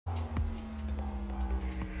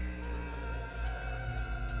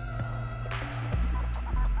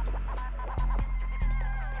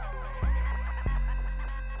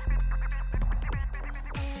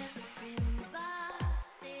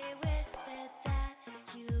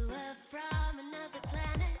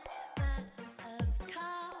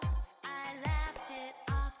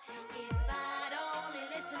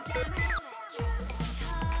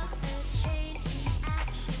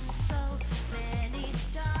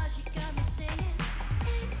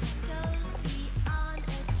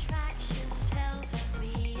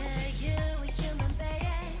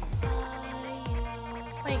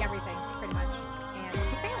Playing everything, pretty much, and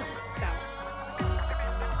the family. So.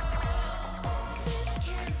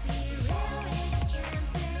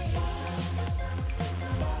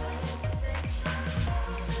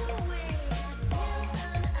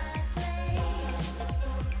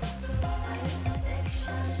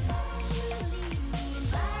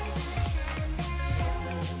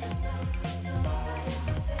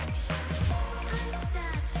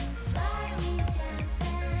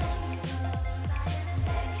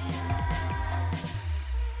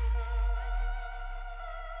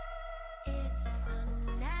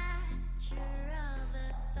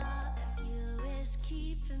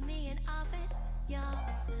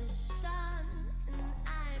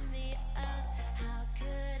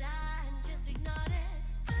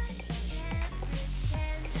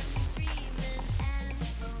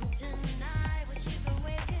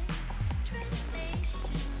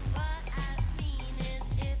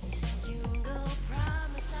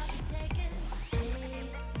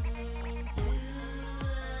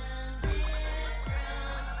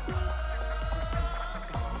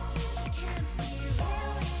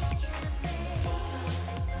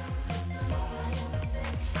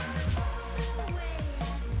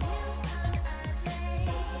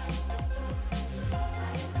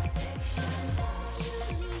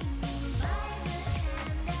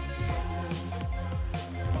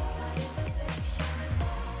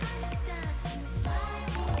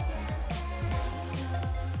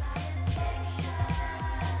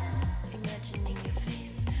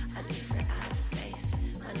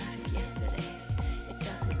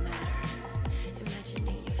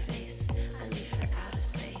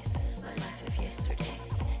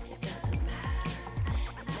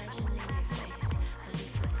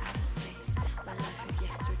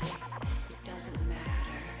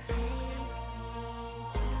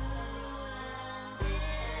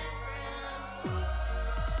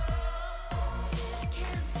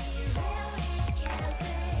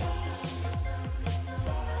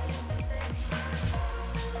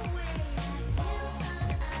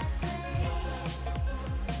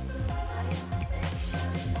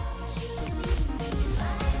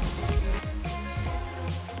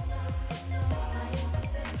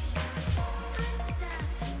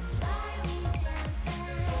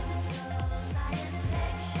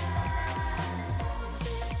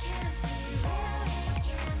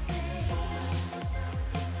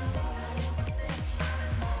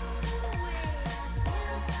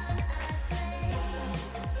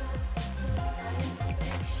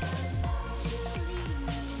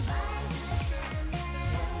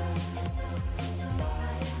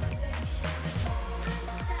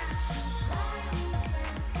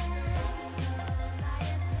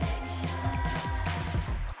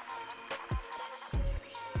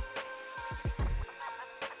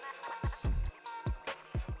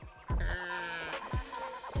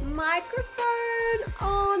 Microphone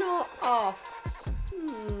on or off?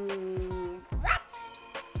 What?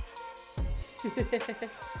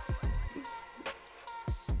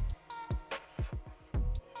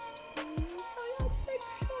 Science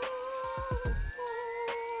fiction.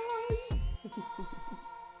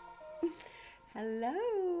 Hello.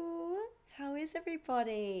 How is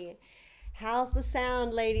everybody? How's the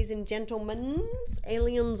sound, ladies and gentlemen?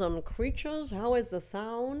 Aliens and creatures. How is the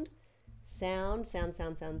sound? Sound.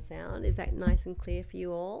 Is that nice and clear for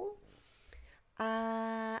you all?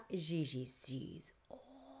 Gigi sees.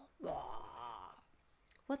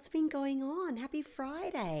 What's been going on? Happy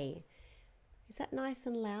Friday. Is that nice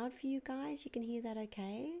and loud for you guys? You can hear that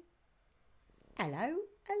okay? Hello,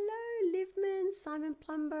 Livman, Simon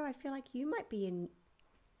Plumber. I feel like you might be in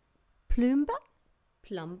Plumber?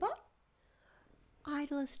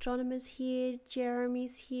 Idle Astronomer's here.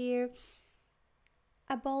 Jeremy's here.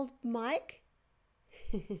 A bold Mike.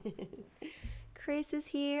 Chris is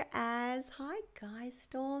here as. Hi guys,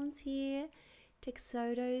 Storm's here.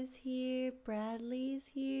 Texodo's here. Bradley's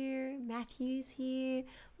here. Matthew's here.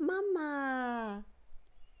 Mama.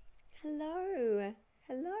 Hello.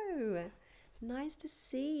 Nice to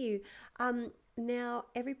see you. Now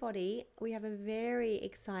everybody, we have a very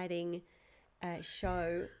exciting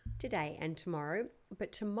show today and tomorrow.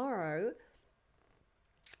 But tomorrow,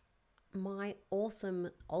 my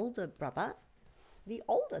awesome older brother, the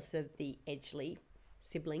oldest of the Edgley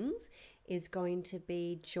siblings, is going to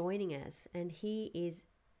be joining us, and he is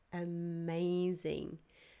amazing.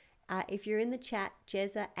 If you're in the chat,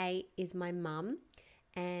 Jezza8 is my mum,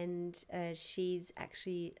 and she's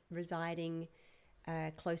actually residing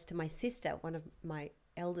close to my sister, one of my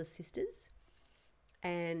elder sisters,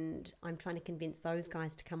 and I'm trying to convince those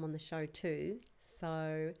guys to come on the show too.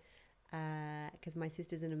 So, because my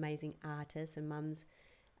sister's an amazing artist and mum's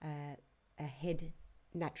a head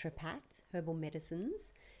naturopath, herbal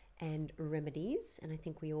medicines and remedies, and I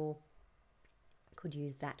think we all could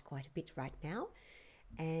use that quite a bit right now,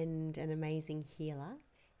 and an amazing healer,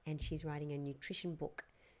 and she's writing a nutrition book.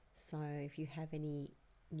 So if you have any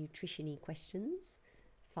nutrition-y questions,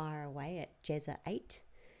 fire away at Jezza8.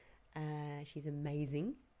 She's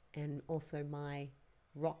amazing, and also my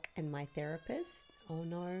rock and my therapist. Oh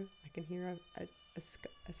no, I can hear a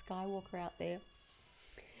skywalker out there.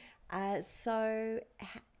 So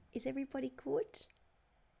is everybody good?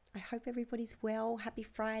 I hope everybody's well. Happy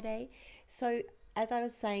Friday. So as I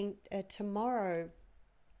was saying, tomorrow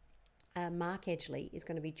Mark Edgley is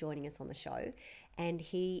going to be joining us on the show, and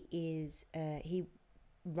he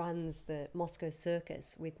runs the Moscow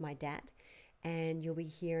Circus with my dad, and you'll be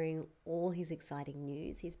hearing all his exciting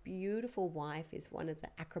news. His beautiful wife is one of the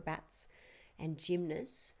acrobats and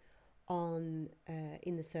gymnasts in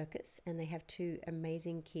the circus, and they have 2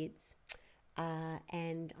 amazing kids,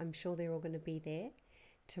 and I'm sure they're all going to be there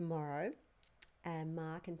tomorrow.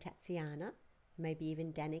 Mark and Tatiana, maybe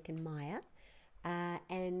even Danik and Maya.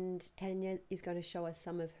 And Tanya is going to show us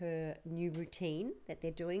some of her new routine that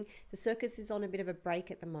they're doing. The circus is on a bit of a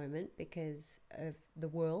break at the moment because of the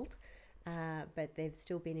world, but they've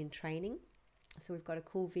still been in training. So we've got a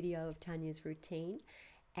cool video of Tanya's routine,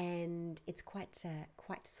 and it's quite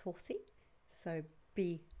saucy. So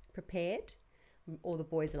be prepared. All the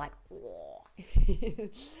boys are like, "Whoa."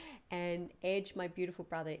 And Edge, my beautiful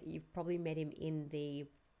brother, you've probably met him in the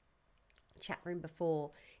chat room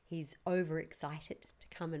before. He's overexcited to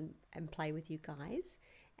come and play with you guys,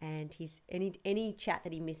 and he's any chat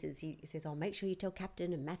that he misses, he says, "Oh, make sure you tell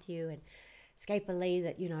Captain and Matthew and Scaper Lee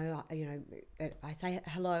that that I say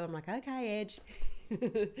hello." I'm like, "Okay, Edge."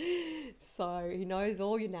 So he knows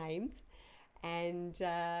all your names, and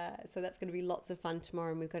so that's going to be lots of fun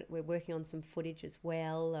tomorrow. And we're working on some footage as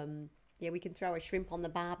well. We can throw a shrimp on the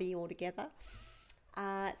barbie all together.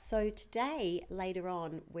 So today, later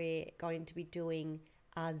on, we're going to be doing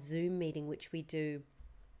our Zoom meeting, which we do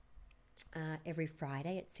every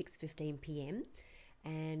Friday at 6:15 p.m.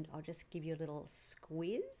 And I'll just give you a little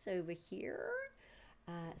squiz over here.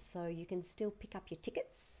 So you can still pick up your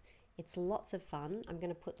tickets. It's lots of fun. I'm going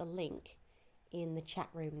to put the link in the chat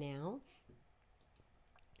room now.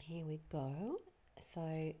 Here we go.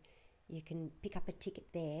 So you can pick up a ticket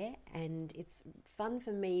there, and it's fun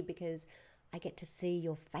for me because I get to see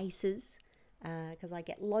your faces, because I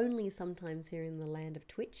get lonely sometimes here in the land of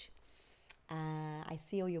Twitch. I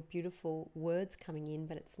see all your beautiful words coming in,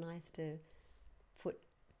 but it's nice to put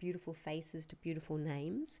beautiful faces to beautiful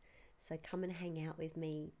names. So come and hang out with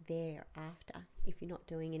me there after. If you're not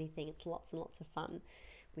doing anything, it's lots and lots of fun.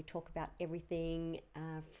 We talk about everything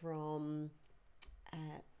from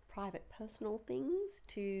private personal things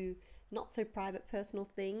to not so private personal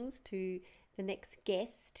things to the next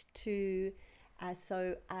guest to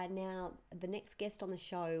now the next guest on the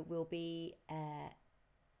show will be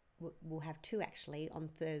we'll have 2 actually on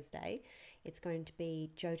Thursday. It's going to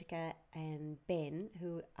be Jyotika and Ben,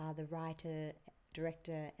 who are the writer,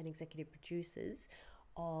 director and executive producers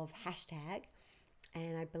of Hashtag,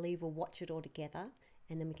 and I believe we'll watch it all together,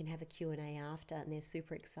 and then we can have a Q&A after, and they're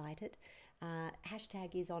super excited.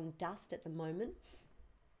 Hashtag is on Dust at the moment.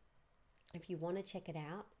 If you want to check it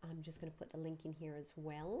out, I'm just going to put the link in here as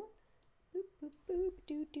well. Boop, boop, boop,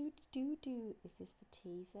 do, do, do, do. Is this the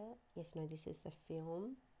teaser? Yes, no, this is the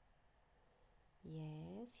film.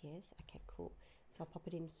 Yes. Okay, cool. So I'll pop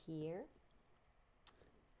it in here.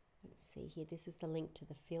 Let's see here. This is the link to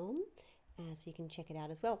the film, so you can check it out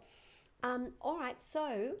as well. All right,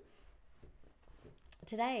 so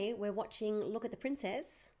today we're watching Look at the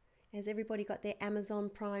Princess. Has everybody got their Amazon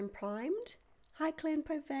Prime primed? Hi, Clan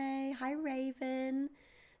Pove. Hi, Raven.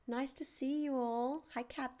 Nice to see you all. Hi,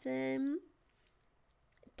 Captain.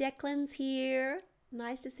 Declan's here.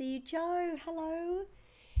 Nice to see you. Joe, hello.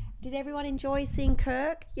 Did everyone enjoy seeing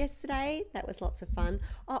Kirk yesterday? That was lots of fun.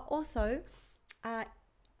 Also,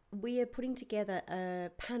 we are putting together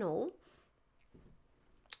a panel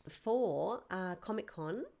for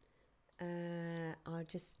Comic-Con. I'll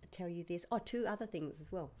just tell you this. 2 other things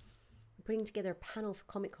as well. We're putting together a panel for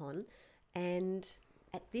Comic-Con, and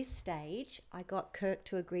at this stage, I got Kirk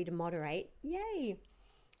to agree to moderate. Yay!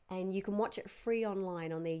 And you can watch it free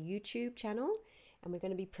online on their YouTube channel, and we're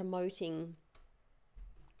going to be promoting...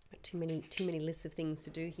 Too many lists of things to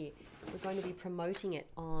do here. We're going to be promoting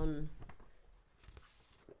it on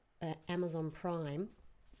Amazon Prime.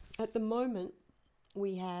 At the moment,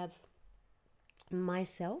 we have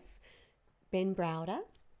myself, Ben Browder,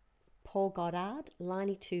 Paul Goddard,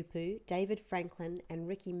 Lani Tupu, David Franklin, and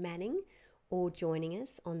Ricky Manning all joining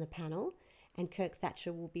us on the panel. And Kirk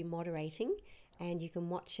Thatcher will be moderating. And you can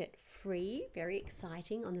watch it free, very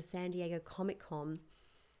exciting, on the San Diego Comic-Con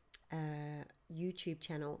YouTube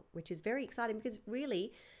channel, which is very exciting because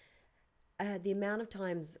really the amount of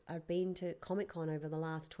times I've been to Comic-Con over the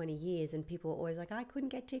last 20 years and people are always like, I couldn't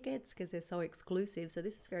get tickets because they're so exclusive. So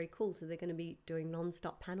this is very cool. So they're going to be doing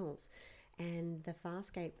non-stop panels and the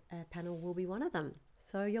Farscape panel will be one of them.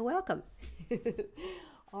 So you're welcome.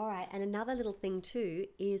 All right. And another little thing too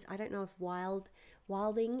is, I don't know if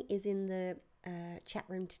Wilding is in the chat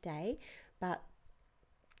room today, but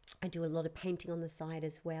I do a lot of painting on the side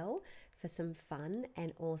as well for some fun,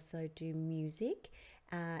 and also do music,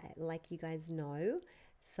 like you guys know.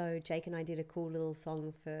 So Jake and I did a cool little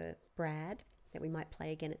song for Brad that we might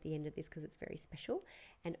play again at the end of this because it's very special.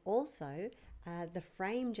 And also the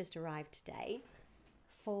frame just arrived today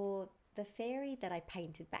for the fairy that I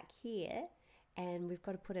painted back here, and we've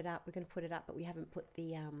got to put it up. We're going to put it up, but we haven't put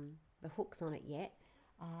the hooks on it yet.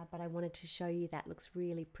 But I wanted to show you that. It looks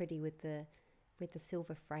really pretty with the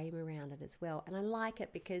silver frame around it as well. And I like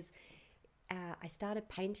it because I started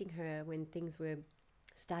painting her when things were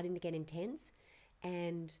starting to get intense,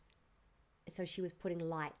 and so she was putting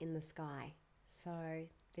light in the sky. So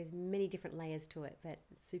there's many different layers to it, but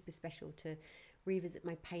it's super special to revisit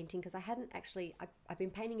my painting because I hadn't actually, I've been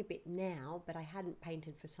painting a bit now, but I hadn't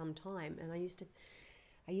painted for some time. And I used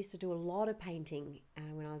to do a lot of painting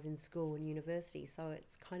when I was in school and university, so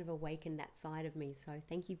it's kind of awakened that side of me. So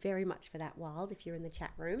thank you very much for that, Wild, if you're in the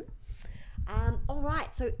chat room. All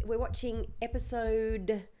right, so we're watching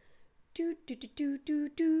episode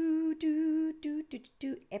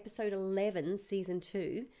episode 11, season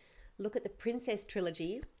 2. Look at the Princess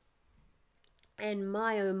Trilogy, and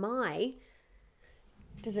my oh my,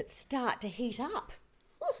 does it start to heat up.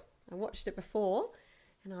 I watched it before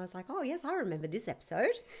and I was like, oh yes, I remember this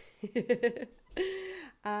episode.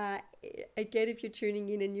 Again, if you're tuning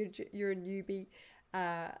in and you're a newbie,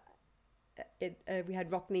 we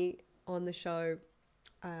had Rockney on the show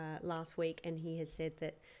last week, and he has said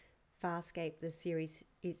that Farscape, the series,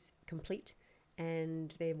 is complete,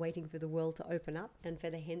 and they're waiting for the world to open up and for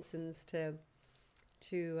the Hensons to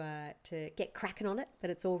get cracking on it, but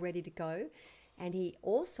it's all ready to go. And he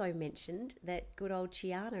also mentioned that good old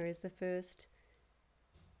Chiana is the first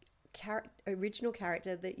original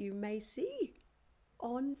character that you may see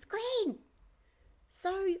on screen.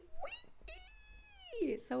 So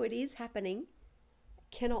it is happening.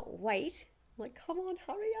 Cannot wait. Like, come on,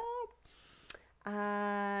 hurry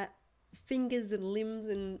up. Fingers and limbs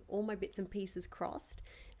and all my bits and pieces crossed.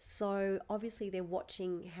 So obviously they're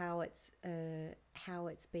watching how it's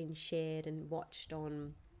been shared and watched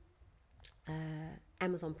on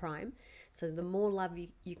Amazon Prime. So the more love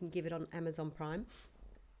you can give it on Amazon Prime,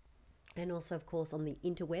 and also of course on the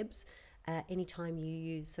interwebs, anytime you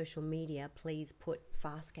use social media, please put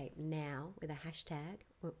Farscape Now with a hashtag,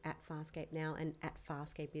 or at Farscape Now, and at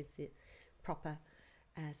Farscape is the proper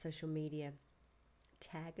social media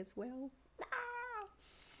tag as well.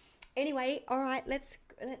 Anyway, all right, let's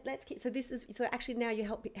keep. So actually now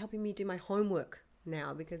you're helping me do my homework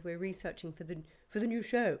now, because we're researching for the new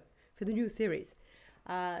show, for the new series.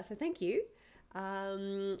 So thank you.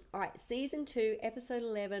 All right, season 2, episode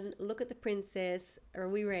 11. Look at the Princess. Are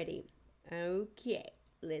we ready? Okay,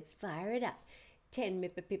 let's fire it up. 10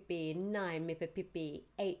 Mippa-Pippi, 9 Mippa-Pippi,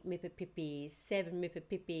 8 Mippa-Pippi, 7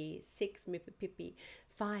 Mippa-Pippi, 6 Mippa-Pippi,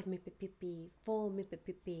 5 Mippa-Pippi, 4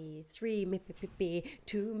 Mippa-Pippi, 3 Mippa-Pippi,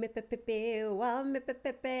 2 Mippa-Pippi, 1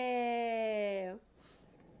 Mippa-Pippi.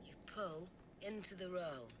 You pull into the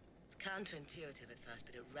role. It's counterintuitive at first,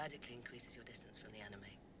 but it radically increases your distance from the anime.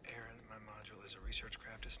 Aaron, my module is a research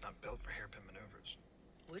craft. It's not built for hairpin maneuvers.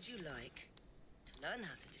 Would you like to learn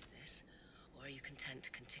how to do this, or are you content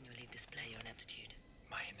to continually display your ineptitude?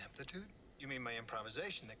 My ineptitude? You mean my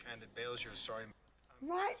improvisation, the kind that bails your sorry...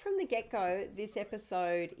 Right from the get-go, this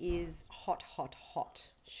episode is hot, hot, hot,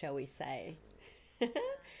 shall we say.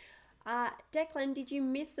 Declan, did you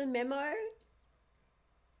miss the memo?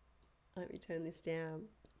 Let me turn this down.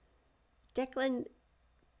 Declan,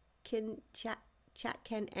 chat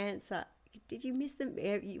can answer. Did you miss them?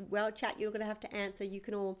 Well, chat, you're going to have to answer. You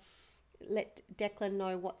can all let Declan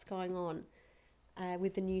know what's going on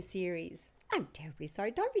with the new series. I'm terribly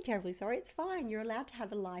sorry. Don't be terribly sorry. It's fine. You're allowed to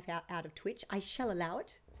have a life out of Twitch. I shall allow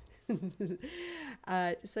it.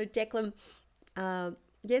 So Declan,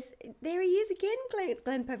 yes, there he is again,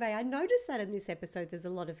 Glenn Pave. I noticed that in this episode there's a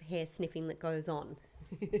lot of hair sniffing that goes on.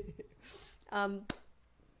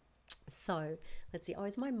 So let's see. Oh,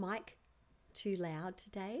 is my mic too loud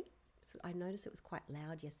today? So I noticed it was quite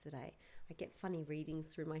loud yesterday. I get funny readings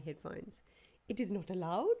through my headphones. It is not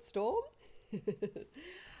allowed, Storm.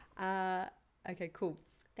 Okay, cool.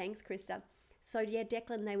 Thanks, Krista. So yeah,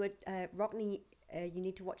 Declan, they were Rockney. You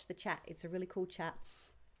need to watch the chat. It's a really cool chat.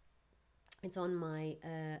 It's on my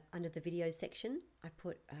under the video section. I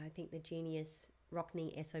put I think the genius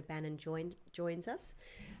Rockney S. O'Bannon joins us,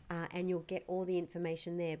 and you'll get all the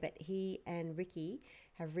information there. But he and Ricky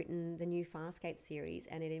have written the new Farscape series,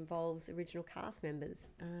 and it involves original cast members.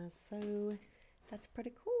 So that's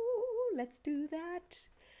pretty cool. Let's do that.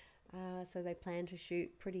 So they plan to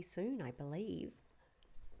shoot pretty soon, I believe.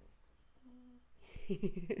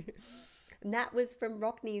 And that was from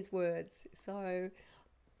Rockney's words. So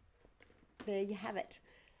there you have it.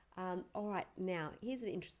 All right, now here's an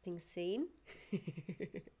interesting scene.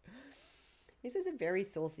 This is a very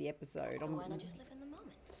saucy episode. So why not just live in the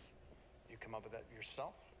moment? You come up with that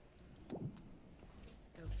yourself?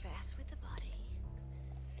 Go fast with the body,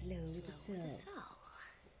 Slow with the slow with the soul. soul.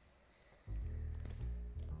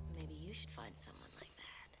 Maybe you should find someone like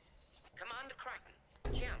that. Commander Crichton,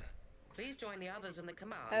 Gianna, please join the others in the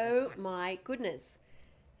command. Oh my goodness.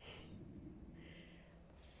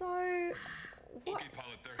 So what? Okay,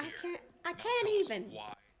 pilot, they're here. I Now can't tell us, even. why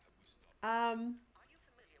have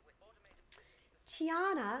we stopped?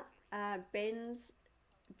 Chiana,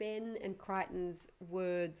 Ben and Crichton's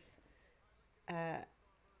words,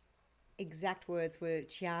 exact words were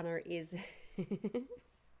Chiana is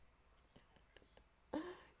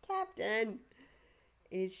Captain.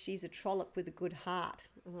 She's a trollop with a good heart.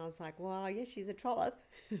 And I was like, well, yes, she's a trollop.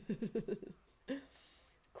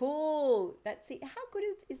 Cool. That's it. How good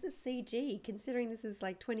is the CG considering this is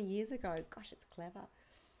like 20 years ago? Gosh, it's clever.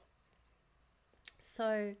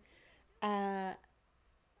 So,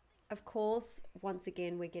 of course, once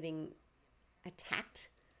again, we're getting attacked,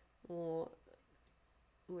 or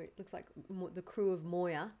it looks like the crew of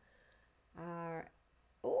Moya are.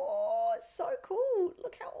 Oh, so cool!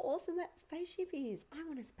 Look how awesome that spaceship is. I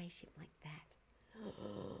want a spaceship like that.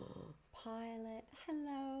 Pilot,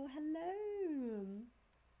 hello, hello.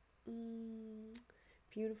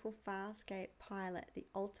 Beautiful Farscape pilot, the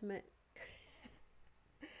ultimate.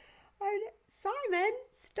 Oh, Simon,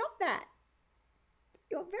 stop that.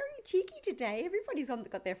 You're very cheeky today. Everybody's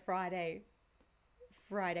got their Friday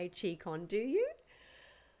cheek on, do you?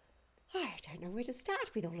 I don't know where to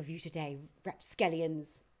start with all of you today,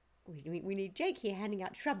 rapscallions. We need Jake here handing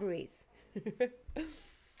out shrubberies.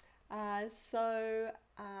 So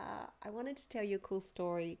I wanted to tell you a cool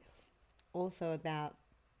story also about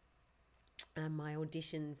my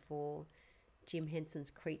audition for Jim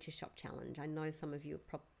Henson's Creature Shop Challenge. I know some of you have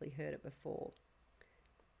probably heard it before.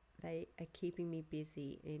 They are keeping me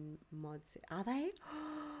busy in mods. Are they?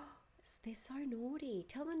 They're so naughty.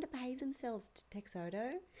 Tell them to behave themselves,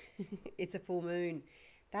 Texodo. It's a full moon.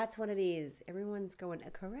 That's what it is. Everyone's going,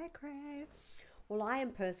 correct. Well, I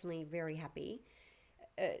am personally very happy.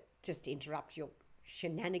 Just to interrupt your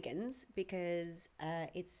shenanigans, because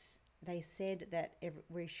they said that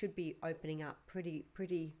we should be opening up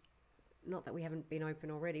pretty. Not that we haven't been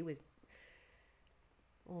open already with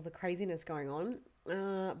all the craziness going on,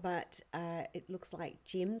 but it looks like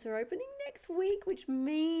gyms are opening next week, which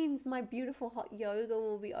means my beautiful hot yoga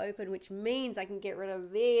will be open, which means I can get rid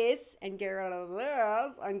of this and get rid of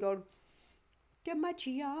this and go get my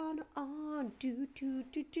Gianna on, do.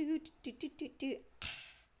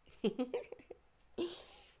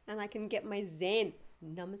 And I can get my Zen,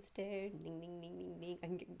 namaste, ding. I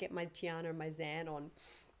can get my Gianna and my Zen on.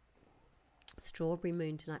 Strawberry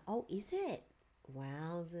moon tonight. Oh, is it?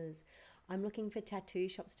 Wowzers. I'm looking for tattoo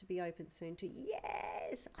shops to be open soon too.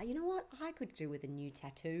 Yes. You know what? I could do with a new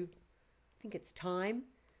tattoo. I think it's time.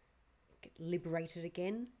 Get liberated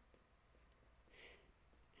again.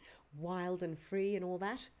 Wild and free and all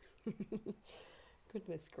that.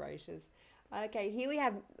 Goodness gracious. Okay, here we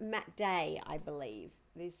have Matt Day, I believe.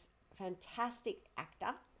 This fantastic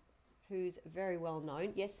actor who's very well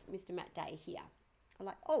known. Yes, Mr. Matt Day here.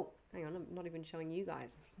 Oh, hang on, I'm not even showing you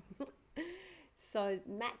guys. So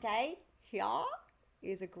Matt Day here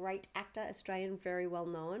is a great actor, Australian, very well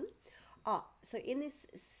known. So in this,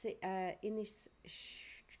 I'll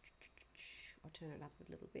turn it up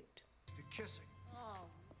a little bit. The kissing. Oh,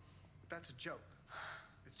 That's a joke.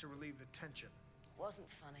 It's to relieve the tension.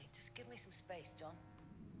 wasn't funny. Just give me some space, John.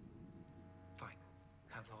 Fine.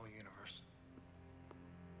 Have the whole universe.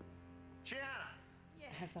 Gianna!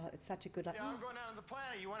 It's such a good. Yeah, I'm going down to the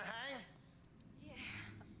planet. You want to hang?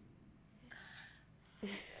 Yeah.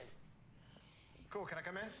 Cool. Can I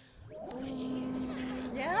come in?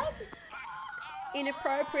 Yes?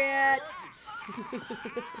 Inappropriate.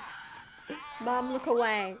 Mum, look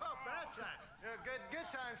away. Oh, bath time. Good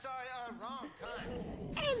time. Sorry, wrong time.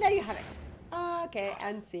 And there you have it. Okay,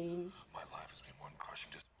 and scene. My life has been one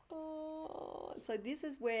crushing just. Oh, so this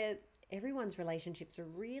is where everyone's relationships are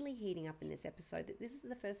really heating up in this episode. This is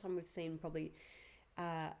the first time we've seen probably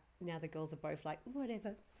now the girls are both like,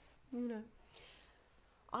 whatever, you know.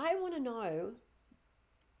 I want to know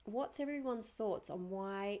what's everyone's thoughts on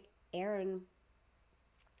why Erin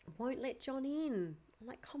won't let John in. I'm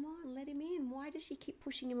like, come on, let him in. Why does she keep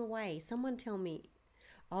pushing him away? Someone tell me.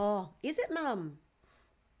 Oh, is it Mum?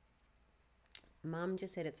 Mum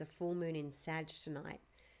just said it's a full moon in Sag tonight.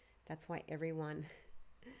 That's why everyone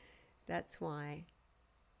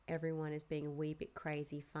is being a wee bit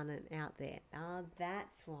crazy, fun and out there. Oh,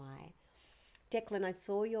 that's why. Declan, I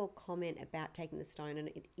saw your comment about taking the stone, and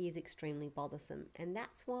it is extremely bothersome. And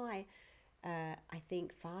that's why I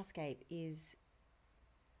think Farscape is...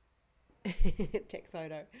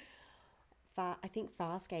 Texodo. I think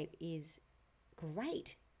Farscape is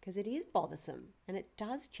great because it is bothersome and it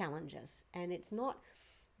does challenge us. And it's not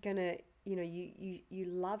going to, you know, you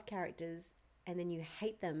love characters and then you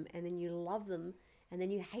hate them and then you love them and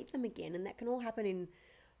then you hate them again. And that can all happen in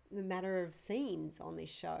the matter of scenes on this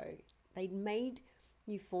show. They made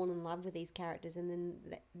you fall in love with these characters, and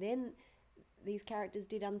then these characters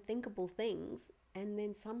did unthinkable things, and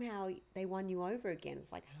then somehow they won you over again.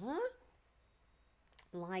 It's like, huh?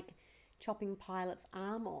 Like chopping Pilot's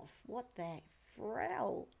arm off. What the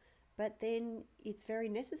frell? But then it's very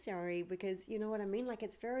necessary because, you know what I mean? Like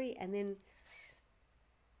it's very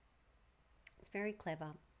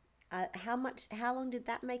clever. How long did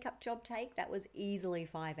that makeup job take? That was easily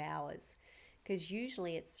 5 hours. Because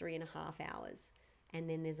usually it's 3.5 hours, and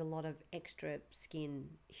then there's a lot of extra skin,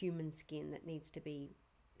 human skin, that needs to be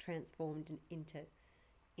transformed into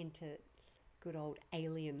good old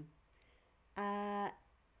alien.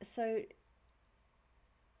 So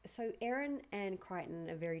Erin and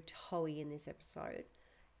Crichton are very toey in this episode,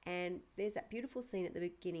 and there's that beautiful scene at the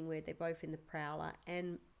beginning where they're both in the Prowler,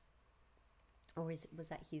 was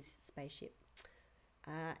that his spaceship?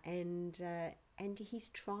 And he's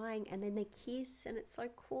trying, and then they kiss, and it's so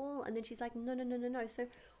cool. And then she's like, no. So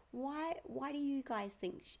why do you guys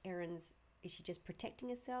think is she just protecting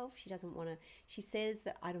herself? She doesn't want to. She says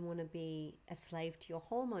that I don't want to be a slave to your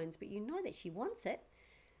hormones, but you know that she wants it.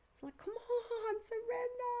 It's like, come on,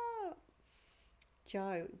 surrender.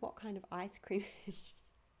 Joe, what kind of ice cream?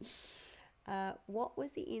 What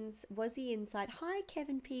was the inside? Hi,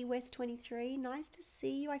 Kevin P. West 23. Nice to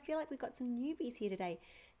see you. I feel like we've got some newbies here today.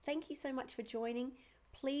 Thank you so much for joining.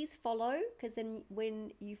 Please follow, because then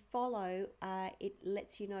when you follow, it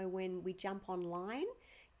lets you know when we jump online.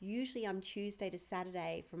 Usually I'm Tuesday to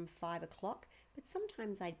Saturday from 5 o'clock, but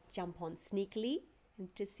sometimes I jump on sneakily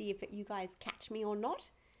and to see if you guys catch me or not.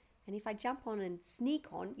 And if I jump on and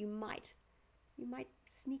sneak on, you might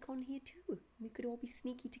sneak on here too. We could all be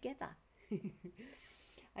sneaky together.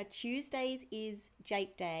 Tuesdays is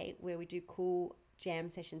Jake Day, where we do cool jam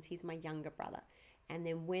sessions. He's my younger brother. And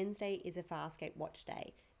then Wednesday is a Farscape watch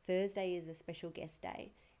day. Thursday is a special guest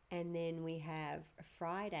day. And then we have a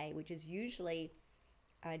Friday, which is usually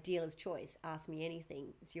a dealer's choice. Ask me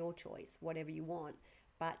anything. It's your choice, whatever you want.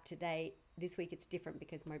 But this week it's different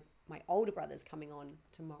because my older brother's coming on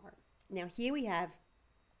tomorrow. Now here we have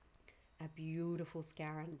a beautiful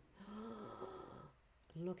Scarron.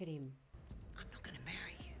 Look at him. I'm not going to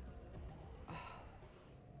marry you.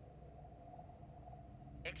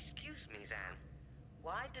 Excuse me, Zan.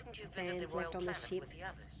 Why didn't you visit the Zan's royal left on the planet ship. with the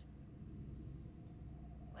others?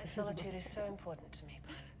 My solitude is so important to me,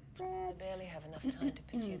 Pilot. I Brad. barely have enough time to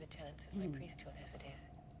pursue the tenets of my priesthood as it is.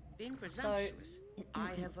 Being presumptuous,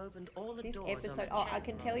 I have opened all the This doors episode, on I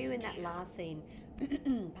can tell you in that last scene,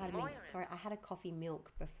 pardon me, sorry, I had a coffee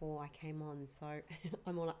milk before I came on, so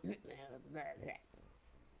I'm all like,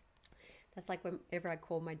 that's like whenever I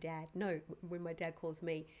call my dad, when my dad calls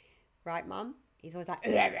me, right, Mum? He's always like,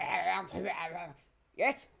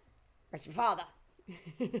 yes, that's your father.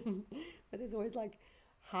 But there's always like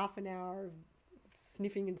half an hour of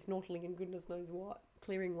sniffing and snortling and goodness knows what,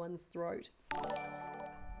 clearing one's throat.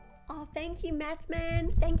 Oh, thank you,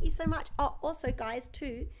 Mathman. Thank you so much. Oh, also, guys,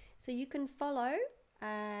 too, so you can follow,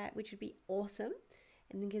 which would be awesome,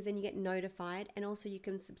 and because then you get notified, and also you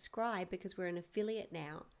can subscribe because we're an affiliate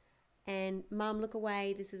now. And Mum, look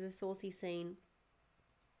away. This is a saucy scene.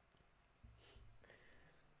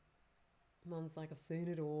 Mum's like, I've seen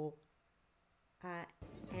it all.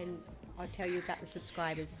 And I'll tell you about the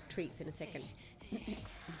subscribers' treats in a second.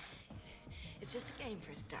 It's just a game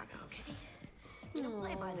for us, Dargo, okay? You don't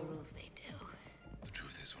play by the rules they do. The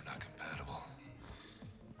truth is, we're not compatible.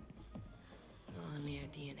 Only our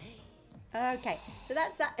DNA, Okay, so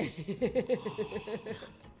that's that. not the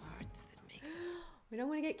parts that make us. We don't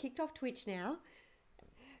want to get kicked off Twitch now.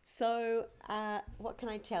 So, what can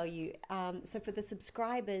I tell you? So for the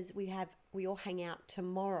subscribers, we all hang out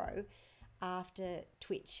tomorrow after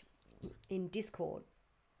Twitch in Discord.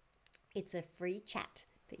 It's a free chat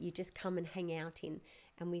that you just come and hang out in,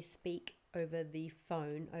 and we speak over the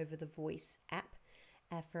phone, over the voice app,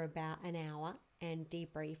 for about an hour and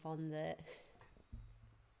debrief on the.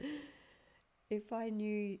 If I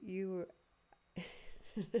knew you were.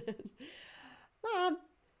 Mom!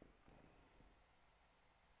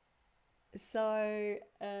 So,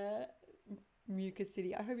 Mucus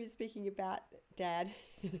City, I hope you're speaking about Dad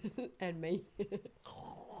and me.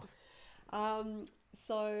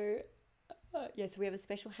 So we have a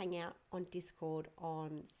special hangout on Discord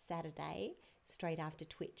on Saturday, straight after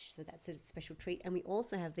Twitch. So that's a special treat. And we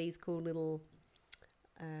also have these cool little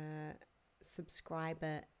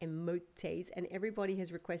subscriber emotes, and everybody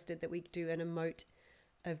has requested that we do an emote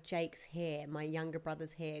of Jake's hair, my younger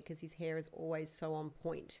brother's hair, because his hair is always so on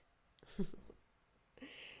point.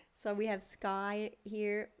 So we have Sky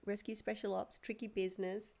here, Rescue Special Ops, Tricky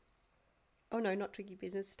Business. Oh no, not Tricky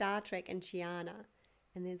Business, Star Trek and Chiana.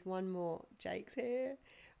 And there's one more, Jake's hair.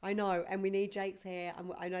 I know, and we need Jake's hair.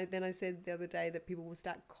 I know. Then I said the other day that people will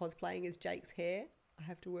start cosplaying as Jake's hair. I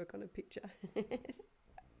have to work on a picture.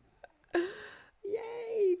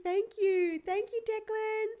 Yay! Thank you,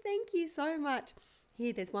 Declan. Thank you so much.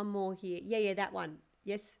 Here, there's one more here. Yeah, that one.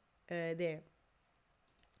 Yes, there.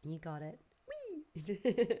 You got it. Whee!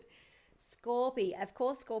 Scorpy. Of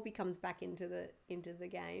course, Scorpy comes back into the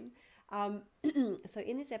game. So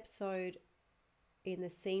in this episode, in the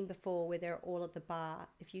scene before where they're all at the bar,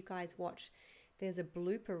 if you guys watch, there's a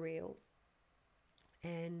blooper reel,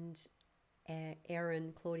 and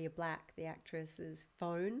Erin, Claudia Black, the actress's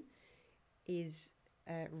phone is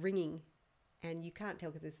ringing, and you can't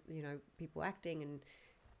tell because there's people acting,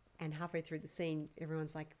 and halfway through the scene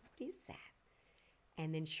everyone's like, what is that?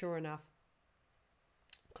 And then sure enough,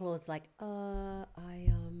 Claude's like, I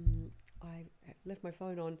left my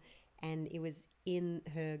phone on, and it was in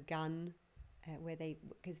her gun,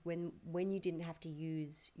 because when you didn't have to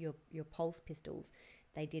use your pulse pistols,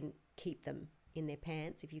 they didn't keep them in their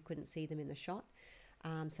pants if you couldn't see them in the shot.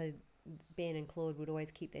 So Ben and Claude would always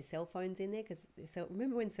keep their cell phones in there, because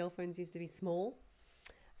remember when cell phones used to be small?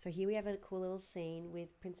 So here we have a cool little scene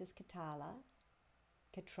with Princess Katrala,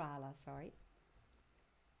 sorry.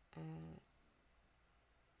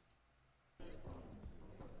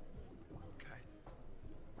 Okay.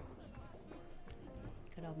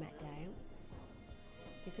 Good old Matt Dale.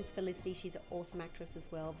 This is Felicity. She's an awesome actress as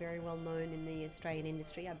well, very well known in the Australian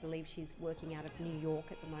industry. I believe she's working out of New York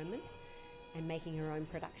at the moment and making her own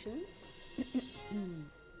productions.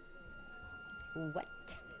 What?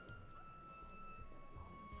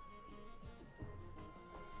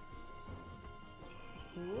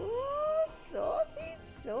 Ooh, saucy.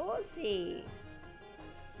 See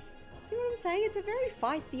what I'm saying? It's a very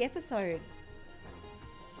feisty episode.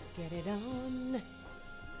 Get it on.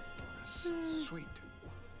 It's sweet.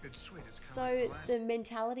 It's sweet. It's So kind of like the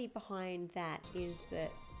mentality behind that is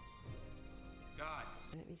that, Guys.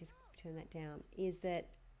 let me just turn that down, is that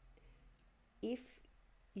if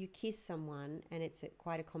you kiss someone, and it's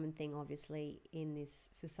quite a common thing obviously in this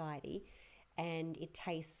society, and it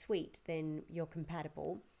tastes sweet, then you're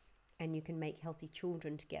compatible and you can make healthy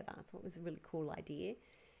children together. I thought it was a really cool idea.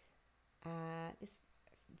 This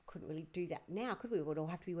couldn't really do that now, could we? We would all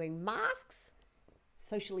have to be wearing masks,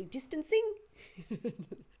 socially distancing.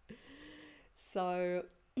 So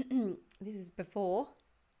this is before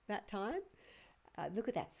that time. Look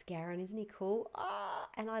at that Scarron, isn't he cool?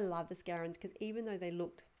 And I love the Scarrons, because even though they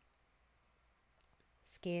looked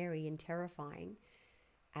scary and terrifying,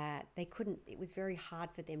 they couldn't, it was very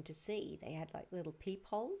hard for them to see. They had like little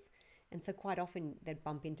peepholes, and so quite often they'd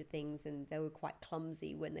bump into things, and they were quite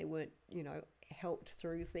clumsy when they weren't, helped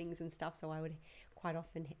through things and stuff. So I would quite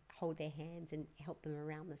often hold their hands and help them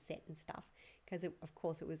around the set and stuff, because of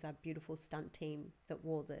course it was a beautiful stunt team that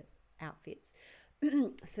wore the outfits.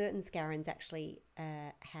 Certain Scarrons actually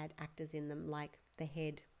had actors in them, like the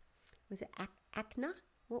head, was it Acna?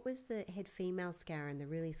 What was the head female Scarron, the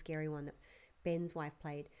really scary one that Ben's wife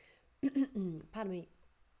played? Pardon me.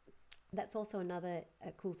 That's also another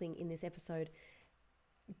cool thing in this episode.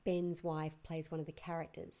 Ben's wife plays one of the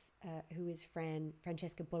characters, who is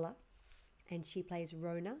Francesca Buller, and she plays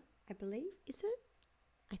Rona, I believe. Is it?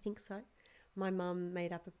 I think so. My mum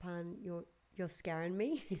made up a pun. You're scaring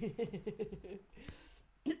me.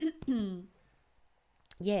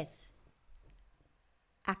 Yes,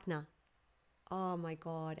 Acna. Oh my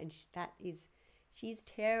God. And she's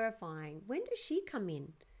terrifying. When does she come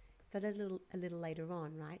in? That a little later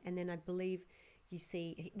on, right? And then I believe you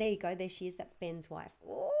see, there you go, there she is. That's Ben's wife.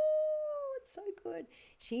 Oh, it's so good.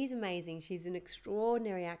 She's amazing. She's an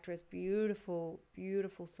extraordinary actress. Beautiful,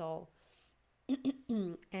 beautiful soul.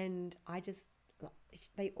 And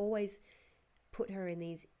they always put her in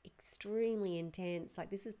these extremely intense, like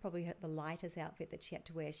this is probably the lightest outfit that she had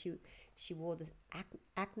to wear. She wore the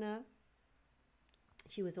Acna.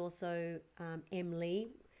 She was also M.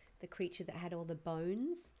 Lee, the creature that had all the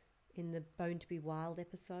bones in the Bone to be Wild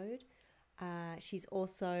episode. She's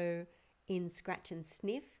also in Scratch and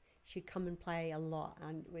Sniff. She'd come and play a lot,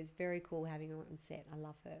 and it was very cool having her on set. I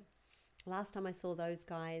love her. Last time I saw those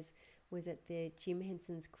guys was at the Jim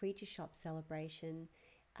Henson's Creature Shop celebration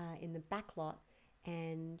in the back lot,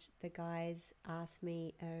 and the guys asked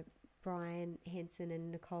me, Brian Henson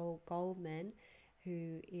and Nicole Goldman,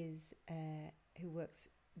 who works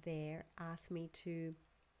there, asked me to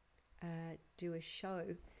do a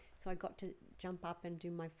show. So I got to jump up and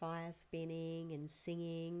do my fire spinning and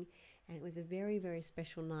singing, and it was a very, very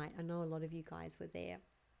special night. I know a lot of you guys were there.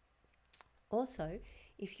 Also,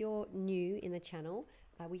 if you're new in the channel,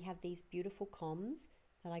 we have these beautiful comms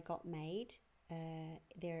that I got made.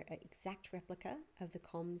 They're an exact replica of the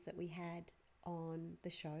comms that we had on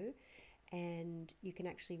the show, and you can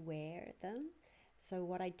actually wear them. So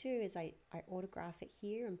what I do is I autograph it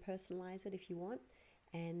here and personalize it if you want,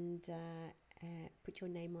 and put your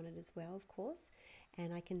name on it as well, of course,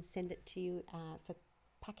 and I can send it to you for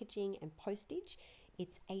packaging and postage.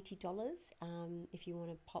 It's $80. If you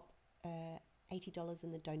want to pop $80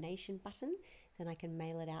 in the donation button, then I can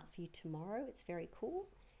mail it out for you tomorrow. It's very cool.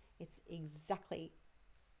 It's exactly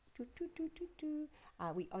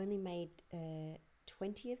we only made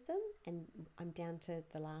 20 of them, and I'm down to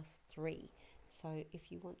the last 3. So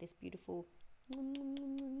if you want this beautiful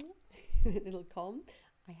little comm,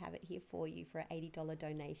 I have it here for you for an $80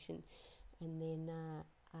 donation. And then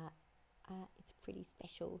it's pretty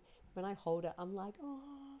special. When I hold it, I'm like,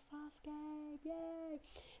 oh, Farscape, yay!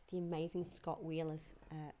 The amazing Scott Wheeler's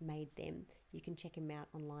made them. You can check him out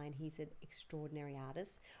online. He's an extraordinary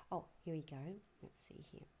artist. Oh, here we go. Let's see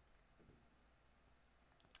here.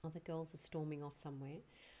 Oh, the girls are storming off somewhere.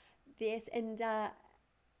 Yes, and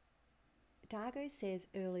Dargo says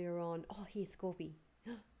earlier on, oh, here's Scorpy.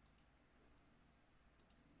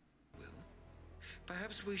 Well,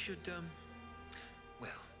 perhaps we should,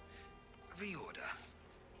 reorder.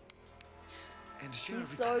 And share He's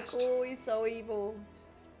so cool, he's so evil.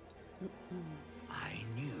 I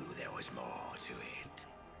knew there was more to it.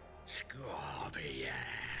 Scorpion.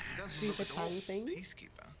 Do the tongue thing.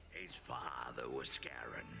 Peacekeeper. His father was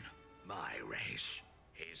Scaran, my race.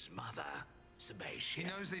 His mother, He Sebastian.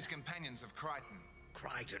 knows these companions of Crichton.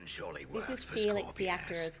 Crichton surely This works is for Felix, Scorpius. the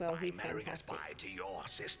actor, as well. By He's marrying a fantastic. spy to your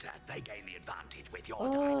sister, they gain the advantage with your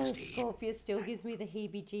Oh, dynasty. Scorpius still gives me the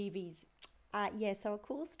heebie-jeebies. Yeah, so a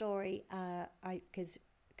cool story, because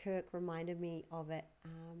Kirk reminded me of it.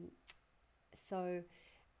 So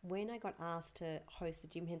when I got asked to host the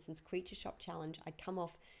Jim Henson's Creature Shop Challenge, I'd come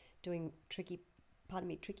off doing tricky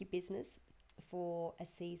business for a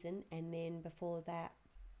season, and then before that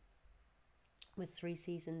was 3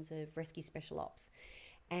 seasons of Rescue Special Ops,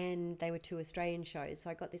 and they were 2 Australian shows. So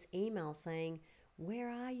I got this email saying, where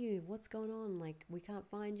are you? What's going on? Like, we can't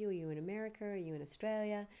find you. Are you in America? Are you in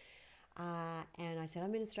Australia? And I said,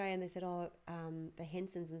 I'm in Australia. And they said, the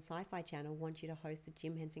Hensons and Sci-Fi Channel want you to host the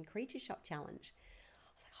Jim Henson Creature Shop Challenge.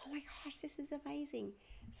 I was like, oh my gosh, this is amazing.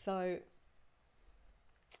 So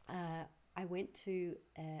I went to,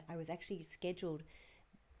 I was actually scheduled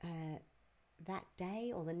that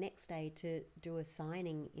day or the next day to do a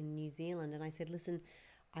signing in New Zealand. And I said, listen,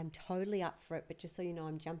 I'm totally up for it, but just so you know,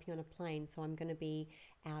 I'm jumping on a plane, so I'm going to be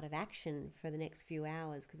out of action for the next few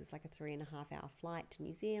hours, because it's like a 3.5-hour flight to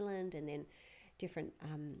New Zealand, and then different,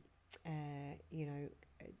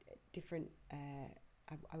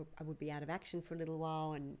 I would be out of action for a little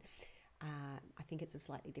while, and I think it's a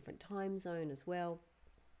slightly different time zone as well.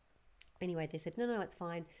 Anyway, they said, no, it's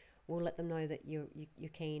fine. We'll let them know that you're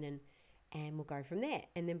keen, and we'll go from there.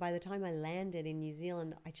 And then by the time I landed in New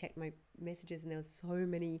Zealand, I checked my messages, and there was so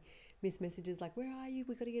many missed messages like, where are you?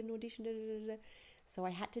 We got to get an audition. Da, da, da, da. So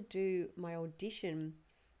I had to do my audition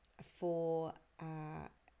for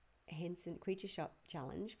Henson Creature Shop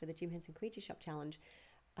Challenge, for the Jim Henson Creature Shop Challenge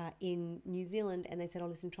in New Zealand. And they said, oh,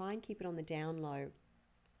 listen, try and keep it on the down low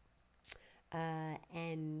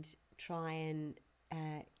and try and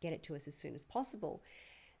get it to us as soon as possible.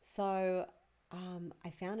 So I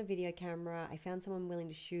found a video camera, I found someone willing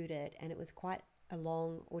to shoot it, and it was quite a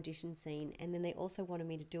long audition scene, and then they also wanted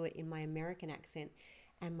me to do it in my American accent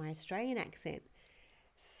and my Australian accent.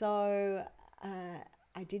 So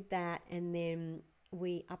I did that, and then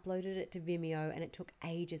we uploaded it to Vimeo, and it took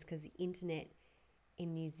ages because the internet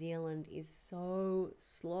in New Zealand is so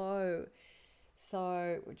slow.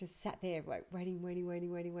 So we just sat there like waiting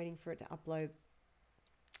for it to upload.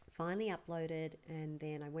 Finally uploaded, and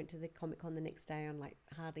then I went to the Comic-Con the next day on like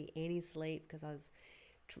hardly any sleep because I was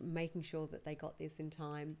making sure that they got this in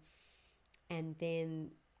time. And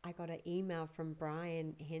then I got an email from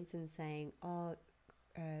Brian Henson saying,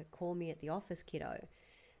 call me at the office, kiddo. And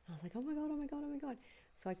I was like, oh my God.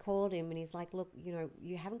 So I called him, and he's like, look,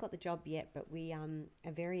 you haven't got the job yet, but we are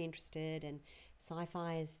very interested, and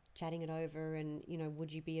Sci-Fi is chatting it over, and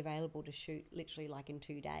would you be available to shoot literally like in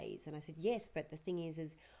 2 days? And I said yes, but the thing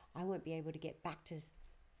is I won't be able to get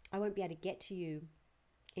to you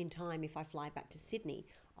in time if I fly back to Sydney.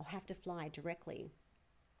 I'll have to fly directly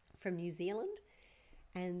from New Zealand.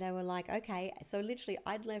 And they were like, okay. So literally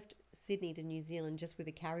I'd left Sydney to New Zealand just with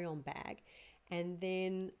a carry-on bag, and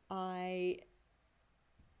then I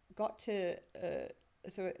got to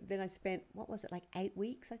so then I spent, what was it, like 8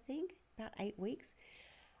 weeks, I think, about 8 weeks,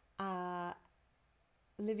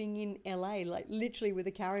 living in LA, like literally with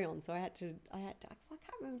a carry-on. So I can't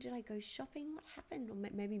remember, did I go shopping? What happened? Or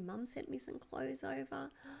maybe Mum sent me some clothes over.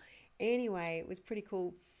 Anyway, it was pretty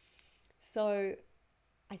cool. So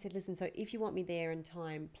I said, listen, so if you want me there in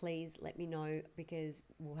time, please let me know, because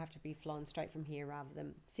we'll have to be flown straight from here rather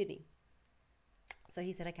than Sydney. So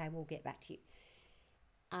he said, okay, we'll get back to you.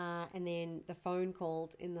 And then the phone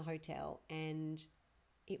called in the hotel, and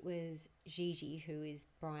it was Gigi, who is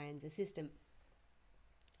Brian's assistant.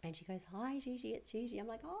 And she goes, hi, Gigi, it's Gigi. I'm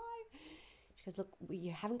like, hi. She goes, look,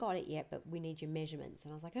 you haven't got it yet, but we need your measurements.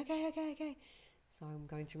 And I was like, okay. So I'm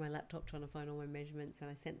going through my laptop trying to find all my measurements, and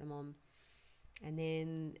I sent them on. And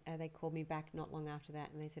then they called me back not long after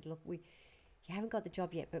that, and they said, look, you haven't got the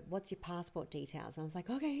job yet, but what's your passport details? And I was like,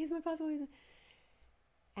 okay, here's my passport.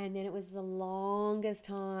 And then it was the longest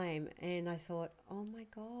time, and I thought, oh my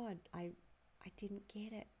God, I didn't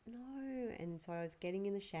get it. No. And so I was getting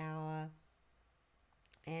in the shower,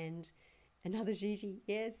 and another Gigi,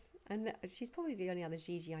 yes. And she's probably the only other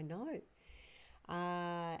Gigi I know.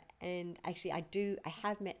 And actually I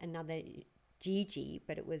have met another Gigi,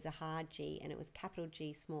 but it was a hard G, and it was capital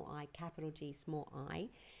G, small I, capital G, small I.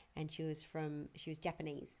 And she was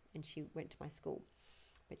Japanese, and she went to my school.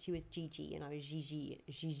 But she was Gigi, and I was Gigi.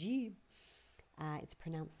 Gigi. It's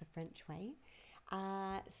pronounced the French way.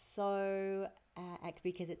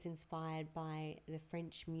 Because it's inspired by the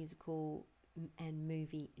French musical and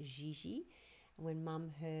movie Gigi. When Mum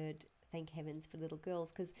heard Thank Heavens for Little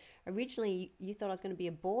Girls, because originally you thought I was going to be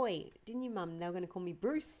a boy, didn't you, Mum? They were going to call me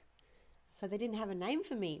Bruce. So they didn't have a name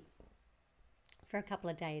for me for a couple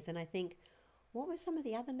of days. And I think, what were some of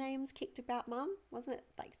the other names kicked about, Mum? Wasn't it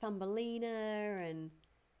like Thumbelina and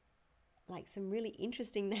like some really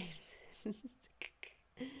interesting names?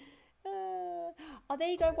 Oh, there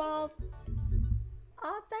you go, Wild.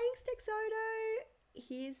 Oh, thanks, Texodo.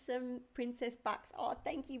 Here's some Princess Bucks. Oh,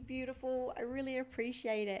 thank you, beautiful. I really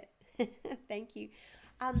appreciate it. Thank you.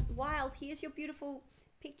 Wild, here's your beautiful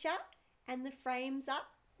picture, and the frame's up.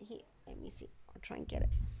 Here, let me see. I'll try and get it.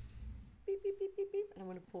 Beep, beep, beep, beep, beep. And I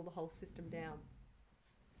want to pull the whole system down.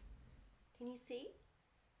 Can you see?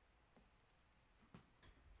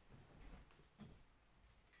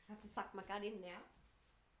 I have to suck my gut in now.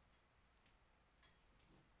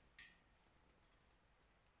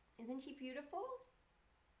 Isn't she beautiful?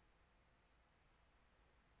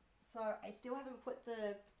 So I still haven't put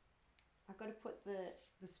I've got to put the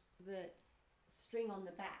string on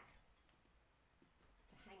the back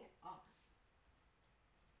to hang it up.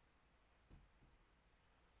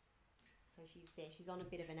 So she's there. She's on a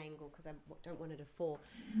bit of an angle because I don't want her to fall.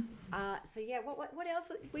 So yeah, what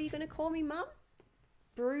else were you going to call me, Mum?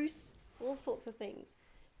 Bruce, all sorts of things.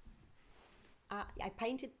 I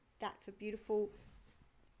painted that for beautiful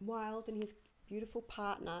Wild and his beautiful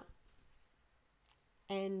partner,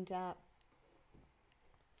 and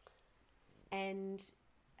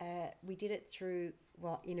we did it through,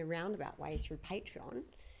 in a roundabout way, through Patreon,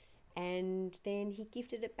 and then he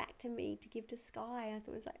gifted it back to me to give to Sky. I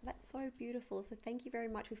thought it was like, that's so beautiful. So thank you very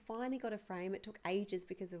much. We finally got a frame. It took ages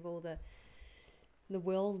because of all the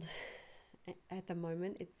world at the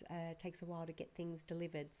moment. It takes a while to get things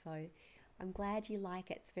delivered. So I'm glad you like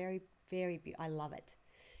it. It's very, very beautiful. I love it.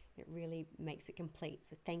 It really makes it complete.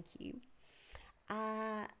 So thank you.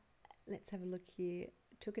 Let's have a look here.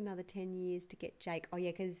 It took another 10 years to get Jake. Oh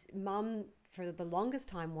yeah, because Mum for the longest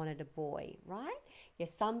time wanted a boy, right?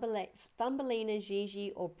 Yes, Thumbelina,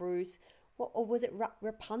 Gigi or Bruce. What, or was it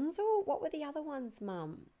Rapunzel? What were the other ones,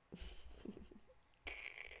 Mum?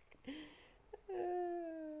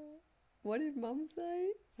 What did Mum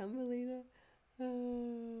say? Thumbelina?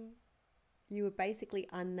 You were basically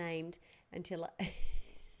unnamed until...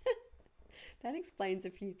 That explains a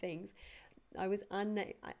few things. I was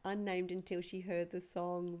unnamed until she heard the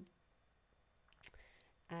song...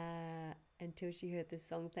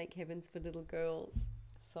 Thank Heavens for Little Girls.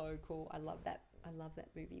 So cool. I love that. I love that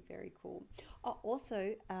movie. Very cool. Oh,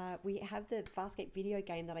 also, we have the Farscape video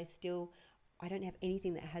game that I don't have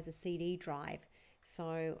anything that has a CD drive.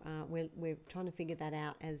 So we're trying to figure that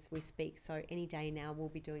out as we speak. So any day now we'll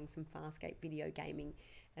be doing some Farscape video gaming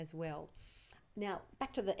as well. Now,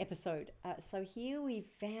 back to the episode. So here we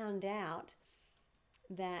found out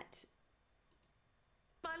that...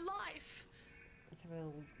 My life! Let's have a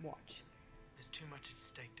little watch. There's too much at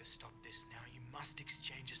stake to stop this now. You must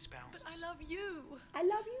exchange espouses. But I love you! I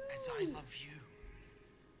love you! As I love you.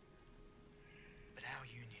 But our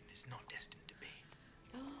union is not destined to be.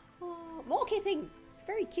 Oh, more kissing! It's a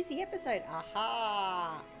very kissy episode.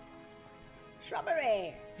 Aha!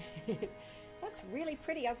 Shrubbery! That's really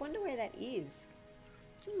pretty. I wonder where that is.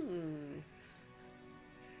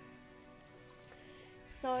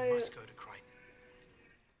 So... You must go to Crichton.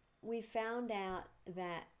 We found out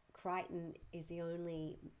that Crichton is the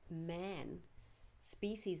only man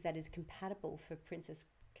species that is compatible for Princess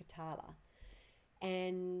Katala.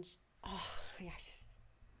 And, oh, yeah,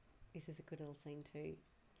 this is a good little scene too.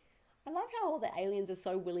 I love how all the aliens are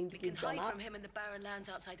so willing to We can give John hide up. from him in the barren lands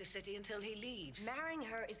outside the city until he leaves. Marrying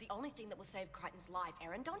her is the only thing that will save Crichton's life,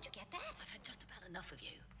 Aaron. Don't you get that? I've had just about enough of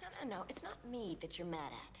you. No. It's not me that you're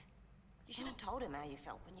mad at. You should have told him how you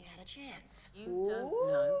felt when you had a chance. You don't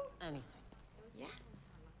know anything. Yeah?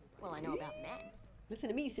 Well, I know about men. Listen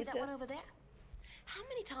to me, See sister. that one over there? How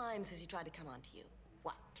many times has he tried to come on to you?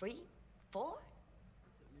 What, 3? 4?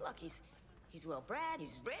 Look, he's well-bred,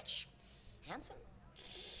 he's rich, handsome,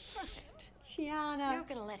 perfect. Shiana, You're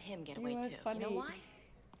gonna let him get away are too. funny. You know why?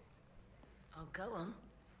 Oh, go on.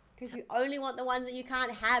 because you only want the ones that you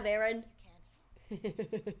can't have, Erin.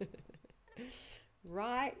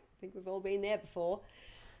 Right? I think we've all been there before.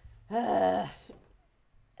 That's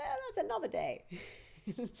another day.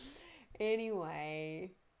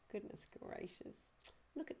 Anyway, goodness gracious.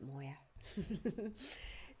 Look at Moya.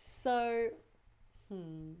 So,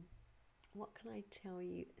 what can I tell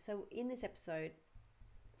you? So, in this episode,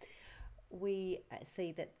 we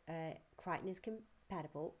see that Crichton is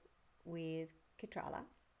compatible with Katala,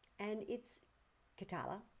 and it's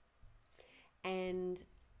Katala. And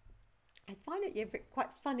I find it quite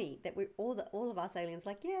funny that we're all of us aliens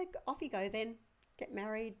like, yeah, off you go then, get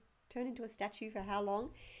married, turn into a statue for how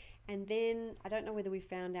long? And then, I don't know whether we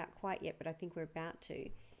found out quite yet, but I think we're about to,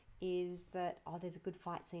 is that, oh, there's a good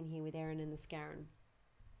fight scene here with Aaron and the Scarran.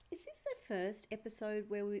 Is this the first episode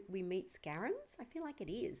where we meet Scarrans? I feel like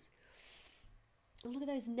it is. Oh, look at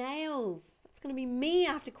those nails. That's going to be me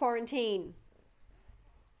after quarantine.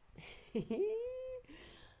 Would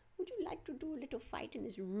you like to do a little fight in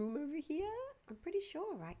this room over here? I'm pretty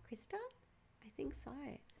sure, right, Krista? I think so.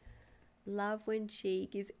 Love when she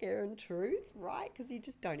gives Aaron truth, right? Because you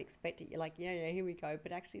just don't expect it. You're like, yeah, here we go.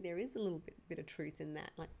 But actually, there is a little bit of truth in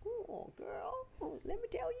that. Like, oh, girl, let me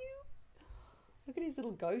tell you. Look at his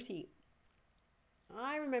little goatee.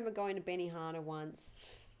 I remember going to Benihana once.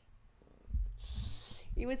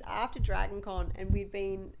 It was after DragonCon, and we'd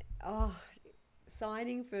been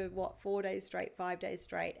signing for 4 days straight, 5 days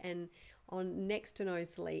straight, and on next to no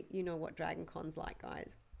sleep. You know what DragonCon's like,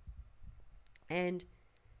 guys. And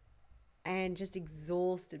just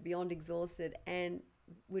exhausted, beyond exhausted. And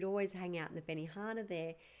we'd always hang out in the Benihana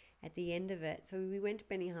there at the end of it. So we went to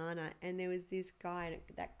Benihana, and there was this guy,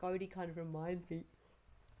 and that goatee kind of reminds me.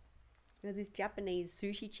 There's this Japanese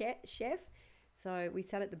sushi chef. So we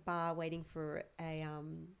sat at the bar waiting for a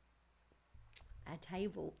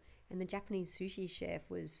table, and the Japanese sushi chef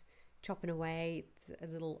was chopping away a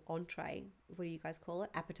little entree. What do you guys call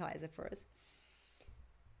it? Appetizer for us.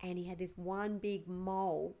 And he had this one big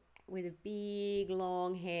mole with a big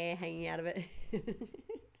long hair hanging out of it.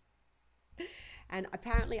 And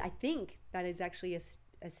apparently, I think that is actually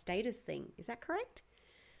a status thing. Is that correct?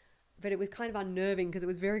 But it was kind of unnerving because it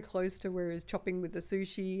was very close to where he was chopping with the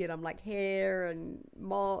sushi, and I'm like, hair and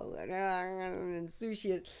mole and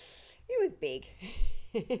sushi. It was big.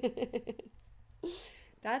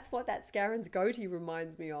 That's what that Scarran's goatee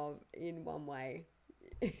reminds me of in one way.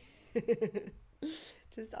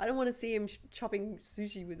 Just, I don't want to see him chopping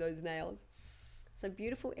sushi with those nails. So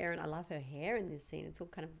beautiful, Erin. I love her hair in this scene. It's all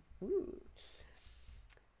kind of, ooh,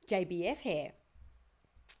 JBF hair.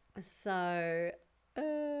 So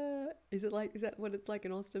Is that what it's like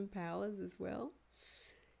in Austin Powers as well?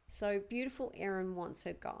 So beautiful Erin wants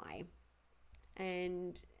her guy.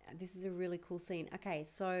 And this is a really cool scene. Okay,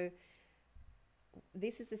 so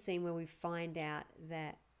this is the scene where we find out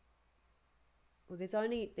that there's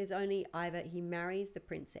only either he marries the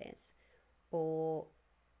princess or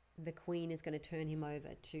the queen is going to turn him over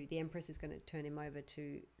to the empress is going to turn him over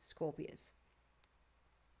to Scorpius.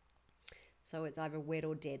 So it's either wed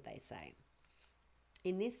or dead, they say.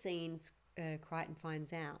 In this scene, Crichton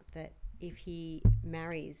finds out that if he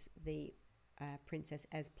marries the princess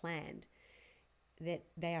as planned, that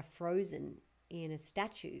they are frozen in a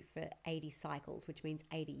statue for 80 cycles, which means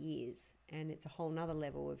 80 years. And it's a whole nother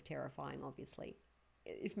level of terrifying, obviously.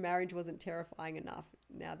 If marriage wasn't terrifying enough,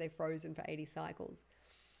 now they're frozen for 80 cycles.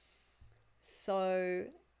 So,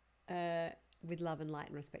 with love and light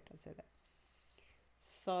and respect, I say that.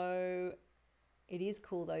 So, it is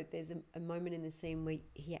cool though. There's a moment in the scene where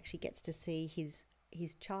he actually gets to see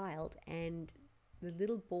his child, and the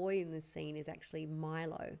little boy in the scene is actually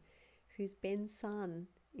Milo, who's Ben's son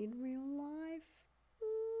in real life.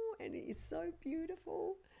 Ooh, and it is so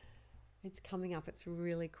beautiful. It's coming up. It's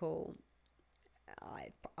really cool.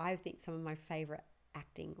 I think some of my favorite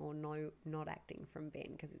acting or not acting from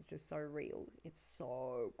Ben, because it's just so real. It's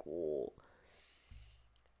so cool.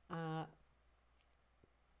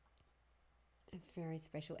 It's very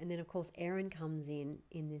special. And then of course Erin comes in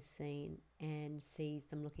this scene and sees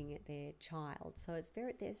them looking at their child. So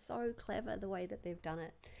they're so clever the way that they've done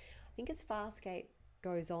it. I think as Farscape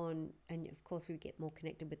goes on, and of course we get more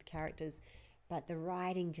connected with the characters, but the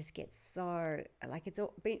writing just gets so, like,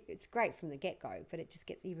 it's great from the get-go, but it just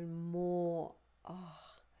gets even more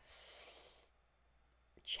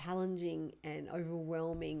challenging and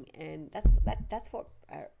overwhelming. And that's what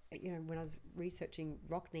when I was researching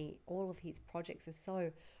Rockney, all of his projects are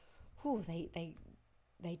so,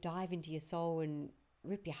 they dive into your soul and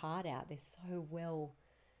rip your heart out. They're so well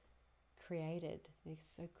created. They're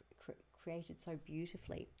so created so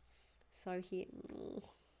beautifully. So here,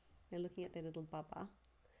 they're looking at their little bubba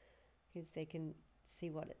because they can see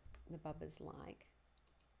what the bubba's like.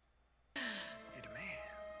 You're the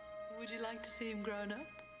man. Would you like to see him grown up?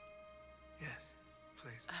 Yes,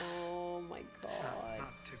 please. Oh my god.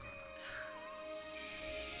 Not too grown up.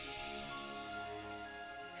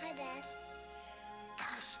 Hi, Dad.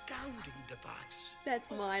 An astounding device. That's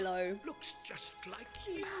Milo. Looks just like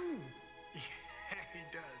you. Yeah, he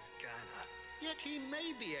does, kinda. Yet he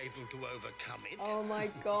may be able to overcome it. Oh my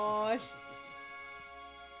gosh.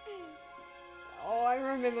 Oh, I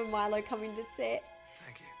remember Milo coming to set.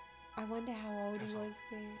 Thank you. I wonder how old That's he all. was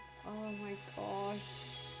there. Oh my gosh.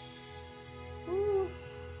 Ooh.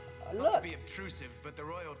 Not to Look, be obtrusive, but the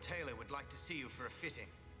royal tailor would like to see you for a fitting.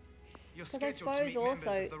 You're because I scheduled to meet suppose members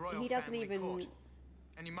also of the royal he doesn't family even. court,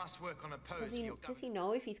 and you must work on a pose for your Does he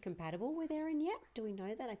know if he's compatible with Erin yet? Do we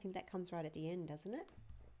know that? I think that comes right at the end, doesn't it?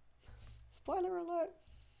 Spoiler alert.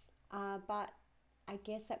 But I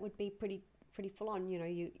guess that would be pretty full on. You know,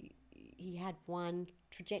 he had one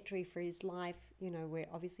trajectory for his life. You know, where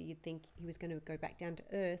obviously you'd think he was going to go back down to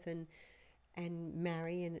earth and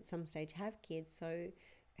marry and at some stage have kids. So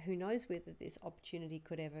who knows whether this opportunity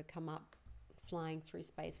could ever come up, flying through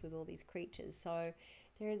space with all these creatures. So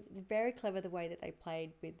it's very clever the way that they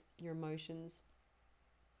played with your emotions.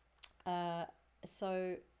 I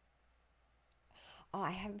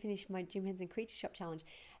haven't finished my Jim Henson Creature Shop challenge.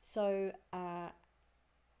 So I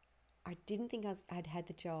didn't think I'd had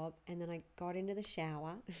the job, and then I got into the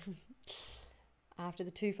shower after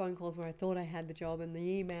the 2 phone calls where I thought I had the job, and the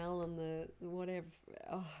email and the whatever.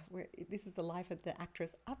 Oh, this is the life of the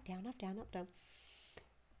actress. Up, down, up, down, up, down.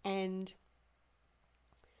 And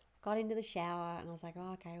got into the shower, and I was like,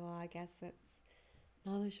 oh, okay, well, I guess that's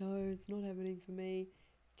another show. It's not happening for me.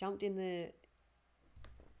 Jumped in the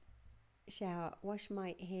shower, washed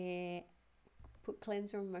my hair, put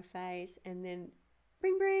cleanser on my face, and then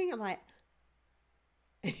bring, bring. I'm like,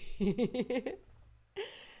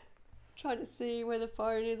 trying to see where the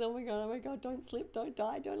phone is. Oh my God, don't slip, don't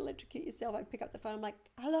die, don't electrocute yourself. I pick up the phone, I'm like,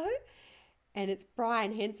 hello? And it's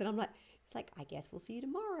Brian Henson. I'm like, it's like, I guess we'll see you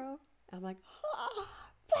tomorrow. I'm like, oh,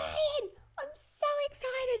 Brian, I'm so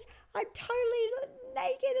excited. I'm totally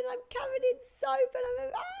naked and I'm covered in soap, and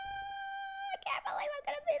I'm, I can't believe I'm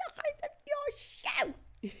going to be the host of your show.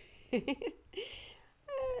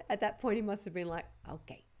 At that point, he must have been like,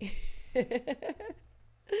 okay.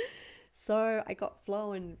 So I got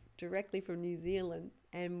flown directly from New Zealand,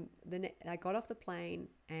 and then I got off the plane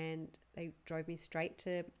and they drove me straight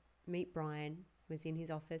to meet Brian, who was in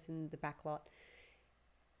his office in the back lot.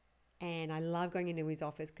 And I love going into his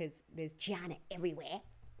office because there's Gianna everywhere.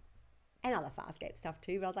 and other Farscape stuff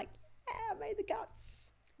too. But I was like, yeah, I made the cut.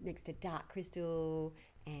 Next to Dark Crystal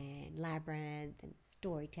and Labyrinth and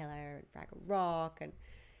Storyteller and Fraggle Rock, and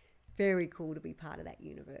very cool to be part of that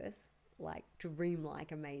universe, like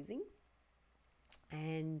dreamlike amazing.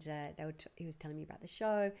 And he was telling me about the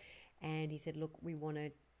show, and he said, look, we want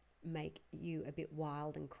to make you a bit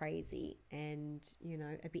wild and crazy and, you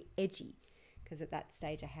know, a bit edgy, because at that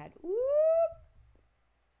stage I had, whoop.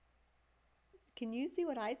 Can you see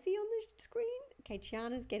what I see on the screen? Okay,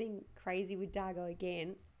 Chiana's getting crazy with Dargo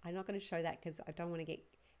again. I'm not going to show that because I don't want to get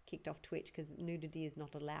kicked off Twitch, because nudity is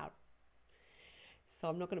not allowed. So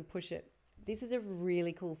I'm not going to push it. This is a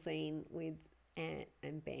really cool scene with Ant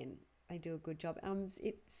and Ben. They do a good job.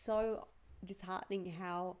 It's so disheartening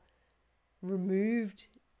how removed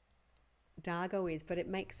Dargo is, but it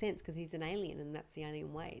makes sense because he's an alien and that's the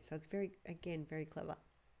alien way. So it's very clever.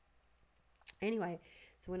 Anyway,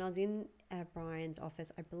 so when I was in Brian's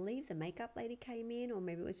office, I believe the makeup lady came in, or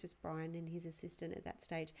maybe it was just Brian and his assistant at that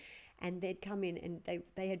stage, and they'd come in and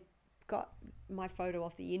they had got my photo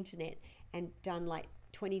off the internet and done like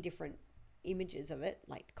 20 different images of it,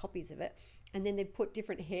 like copies of it, and then they'd put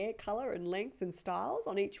different hair color and length and styles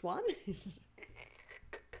on each one.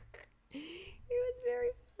 It was very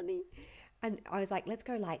funny. And I was like, let's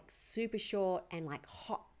go like super short and like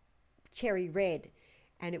hot cherry red.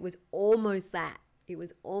 And it was almost that. It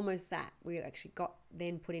was almost that. We actually got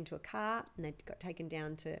then put into a car, and they got taken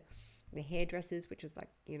down to the hairdressers, which was like,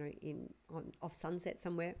 you know, off Sunset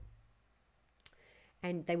somewhere.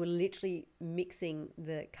 And they were literally mixing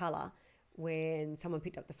the color when someone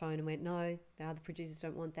picked up the phone and went, no, the other producers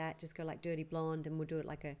don't want that. Just go like dirty blonde and we'll do it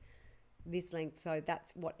like this length. So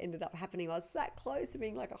that's what ended up happening. I was that close to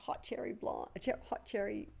being like a hot cherry blonde, hot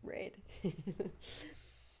cherry red.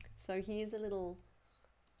 So here's a little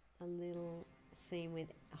scene with,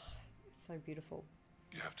 it's so beautiful.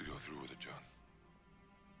 You have to go through with it, John.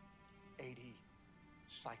 80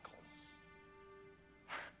 cycles.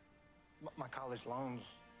 My college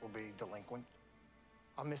loans will be delinquent.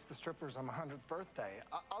 I'll miss the strippers on my 100th birthday.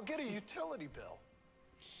 I'll get a utility bill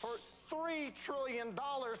for $3 trillion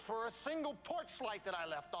for a single porch light that I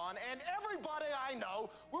left on, and everybody I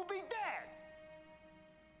know will be dead.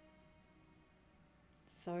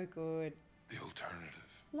 So good. The alternative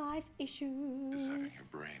Life issues. is having your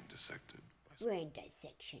brain dissected. Brain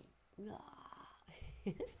dissection.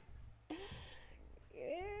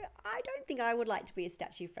 I don't think I would like to be a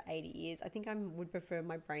statue for 80 years. I think I would prefer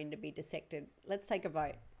my brain to be dissected. Let's take a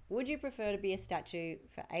vote. Would you prefer to be a statue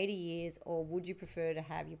for 80 years, or would you prefer to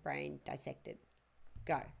have your brain dissected?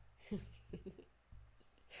 Go.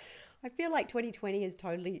 I feel like 2020 has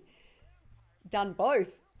totally done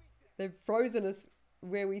both. They've frozen us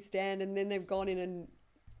where we stand, and then they've gone in and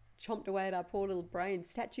chomped away at our poor little brains.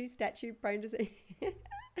 Statue, brain dissection.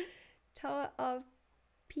 Tower of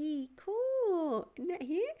P. Cool. Isn't that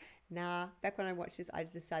here? Nah, back when I watched this, I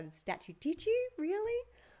decided statue. Did you? Really?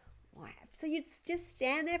 Wow. So you'd just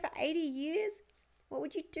stand there for 80 years? What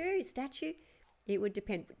would you do? Statue? It would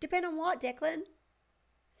depend. Depend on what, Declan?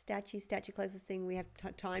 Statue, closest thing we have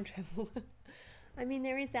time travel. I mean,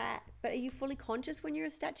 there is that. But are you fully conscious when you're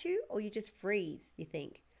a statue, or you just freeze, you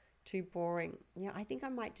think? Too boring. Yeah, I think I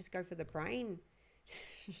might just go for the brain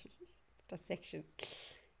dissection.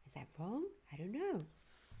 Is that wrong? I don't know.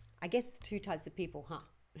 I guess it's two types of people, huh?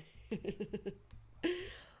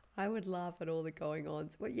 I would laugh at all the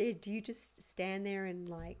going-ons. Well, yeah, do you just stand there and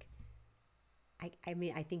like... I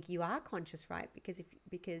mean, I think you are conscious, right?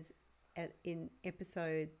 Because in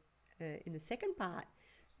episode... in the second part,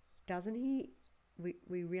 doesn't he...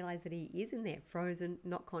 We realize that he is in there, frozen,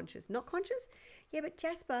 not conscious. Not conscious? Yeah, but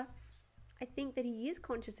Jasper, I think that he is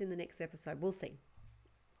conscious in the next episode. We'll see.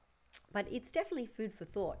 But it's definitely food for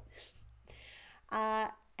thought.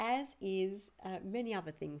 As is many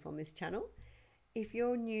other things on this channel. If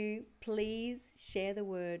you're new, please share the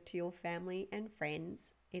word to your family and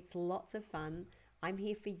friends. It's lots of fun. I'm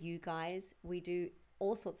here for you guys. We do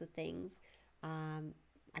all sorts of things.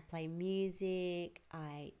 I play music,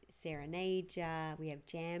 I serenade ya, we have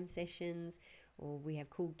jam sessions, or we have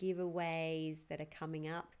cool giveaways that are coming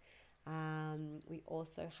up. We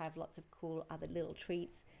also have lots of cool other little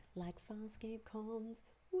treats like Farscape comms.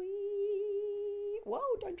 Whoa,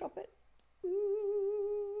 don't drop it.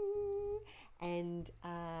 And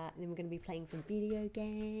then we're going to be playing some video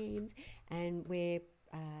games, and we're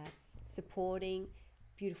supporting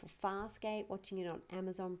beautiful Farscape, watching it on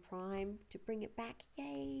Amazon Prime to bring it back.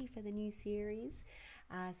 Yay for the new series.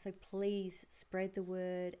 So please spread the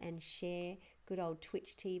word and share good old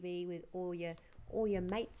Twitch TV with all your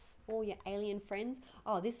mates, all your alien friends.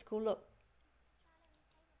 Oh, this is cool. Look.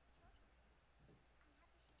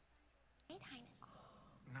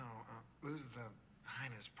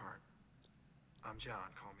 Highness part. I'm John,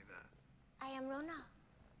 call me that. I am Rona.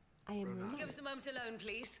 I am Rona. Give us a moment alone,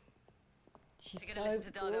 please. She's You're so gonna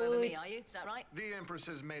listen to Dargo good. over me, are you? Is that right? The Empress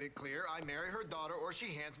has made it clear I marry her daughter or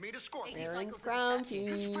she hands me to Scorpius. 80 Aaron's cycles as a statue.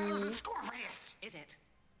 grumpy. Better than Scorpius! Is it?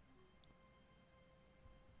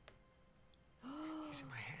 He's in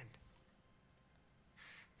my head.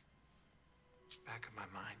 Back of my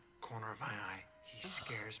mind, corner of my eye. He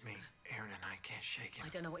scares me. Aaron and I can't shake him. I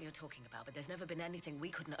don't know what you're talking about, but there's never been anything we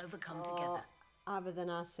couldn't overcome together. Other than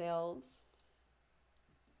ourselves.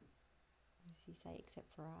 What does he say?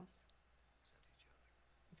 Except for us.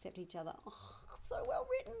 Except each other. Oh, so well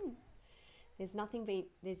written. There's nothing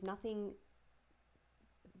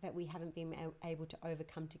that we haven't been able to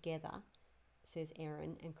overcome together, says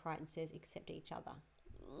Aaron, and Crichton says except each other.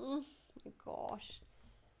 Oh my gosh.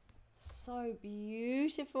 So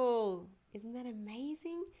beautiful. Isn't that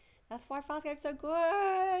amazing? That's why Farscape's so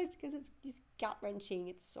good, because it's just gut-wrenching.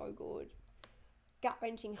 It's so good.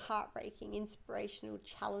 Gut-wrenching, heartbreaking, inspirational,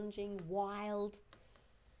 challenging, wild.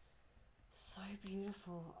 So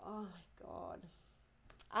beautiful. Oh my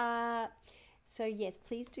God. So yes,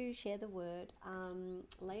 please do share the word.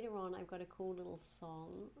 Later on, I've got a cool little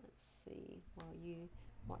song. Let's see. While you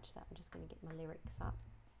watch that, I'm just going to get my lyrics up.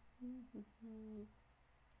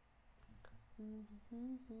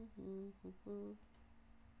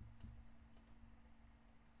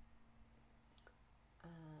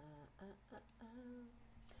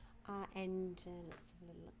 And let's have a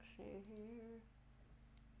little look through here.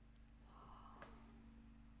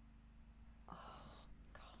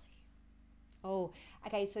 Oh,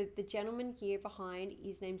 okay, so the gentleman here behind,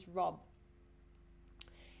 his name's Rob.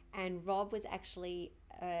 And Rob was actually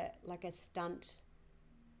like a stunt.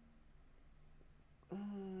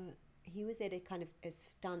 He was there to kind of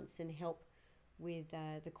stunts and help with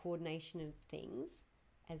the coordination of things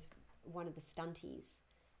as one of the stunties.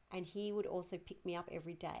 And he would also pick me up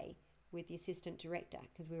every day with the assistant director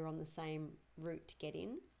because we were on the same route to get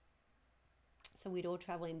in. So we'd all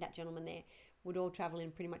travel in, that gentleman there would all travel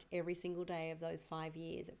in pretty much every single day of those 5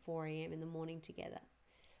 years at 4 a.m. in the morning together.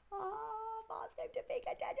 Oh, Farscape to big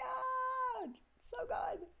attention! So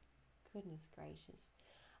good. Goodness gracious.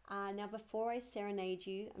 Now, before I serenade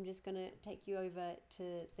you, I'm just going to take you over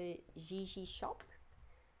to the Gigi shop.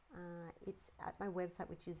 It's at my website,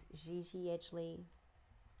 which is gigiedgley.com.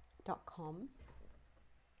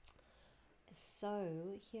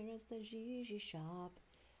 So, here is the Gigi shop.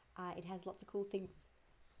 It has lots of cool things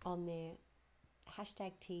on there.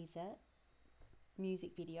 Hashtag teaser,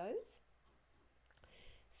 music videos.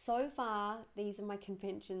 So far, these are my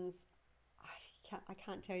conventions. I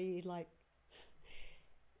can't tell you, like,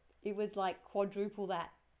 it was like quadruple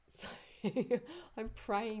that. So I'm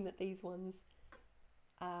praying that these ones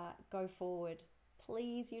go forward.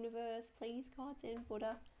 Please, universe, please, God, send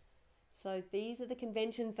Buddha. So these are the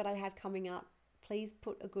conventions that I have coming up. Please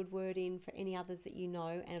put a good word in for any others that you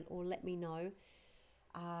know, and or let me know,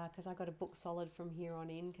 because I got to book solid from here on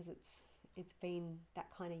in, because it's been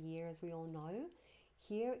that kind of year, as we all know.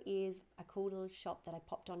 Here is a cool little shop that I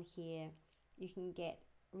popped on here. You can get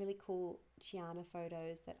really cool Chiana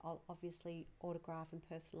photos that I'll obviously autograph and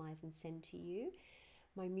personalize and send to you.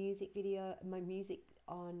 My music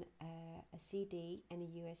on a CD and a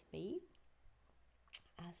USB.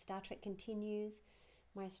 Star Trek Continues,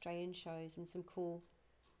 my Australian shows, and some cool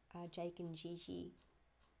Jake and Gigi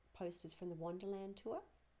posters from the Wonderland tour.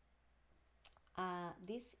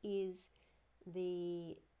 This is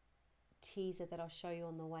the teaser that I'll show you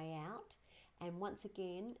on the way out. And once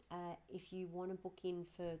again, if you want to book in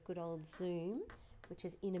for good old Zoom, which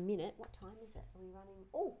is in a minute. What time is it? Are we running?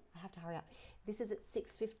 Oh, I have to hurry up. This is at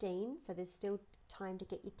 6:15, so there's still time to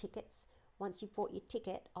get your tickets. Once you've bought your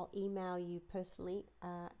ticket, I'll email you personally.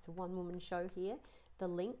 It's a one-woman show here, the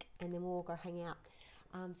link, and then we'll all go hang out.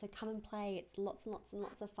 So come and play. It's lots and lots and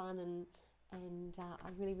lots of fun, and I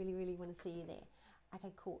really, really, really want to see you there.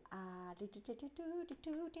 Okay, cool.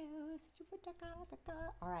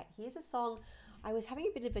 All right, here's a song. I was having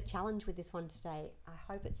a bit of a challenge with this one today. I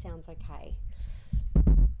hope it sounds okay.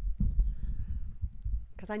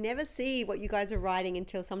 Because I never see what you guys are writing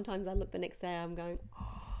until sometimes I look the next day. I'm going,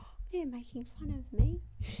 oh, they're making fun of me.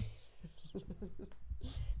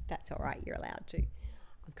 That's all right. You're allowed to.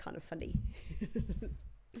 I'm kind of funny.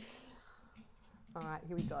 All right,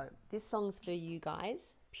 here we go. This song's for you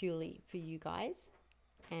guys, purely for you guys,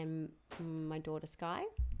 and my daughter Sky,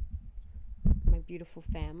 my beautiful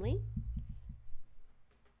family.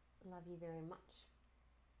 Love you very much.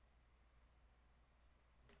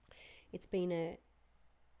 It's been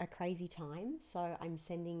a crazy time, so I'm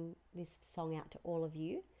sending this song out to all of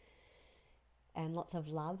you. and lots of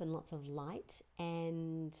love and lots of light,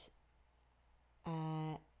 and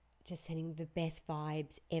just sending the best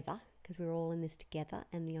vibes ever, because we're all in this together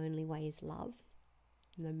and the only way is love,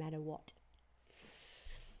 no matter what.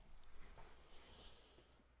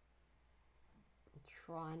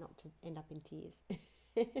 Try not to end up in tears. Not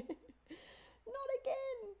again.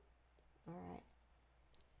 All right.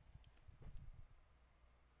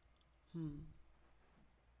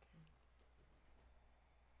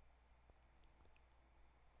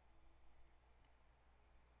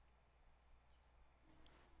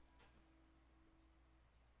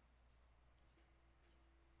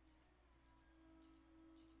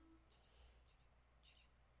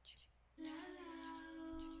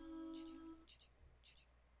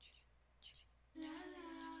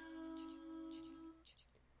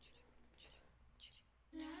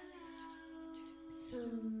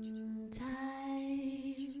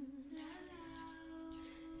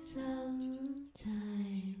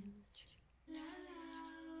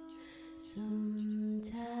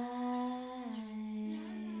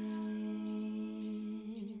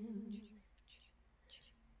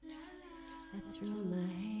 I throw my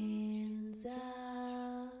hands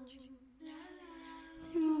up,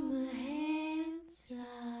 throw my hands up,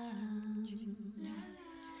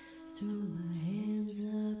 throw my hands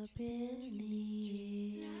up in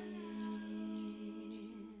the air.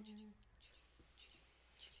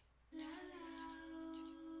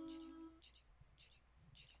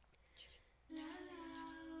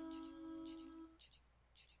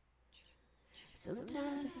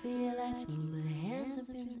 Sometimes I feel I throw my hands up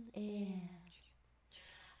in the air.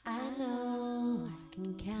 I know I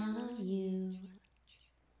can count on you.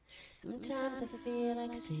 Sometimes I feel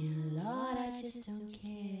like saying, Lord, I just don't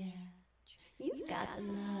care. You've got the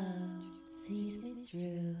love that sees me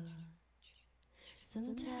through.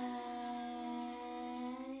 Sometimes,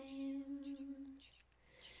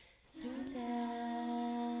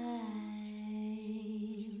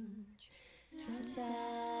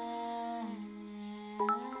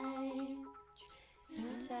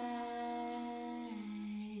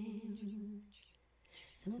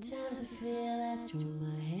 sometimes I feel I throw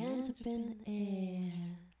my hands up in the air.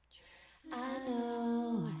 I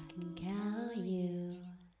know I can count on you.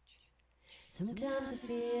 Sometimes I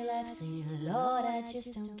feel like saying, Lord, I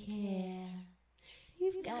just don't care.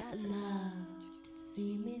 You've got the love to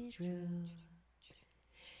see me through.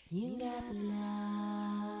 You got the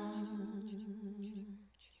love.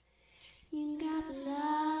 You got the love.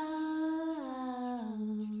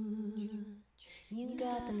 You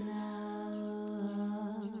got the love.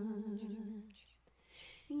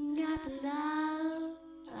 You got the love.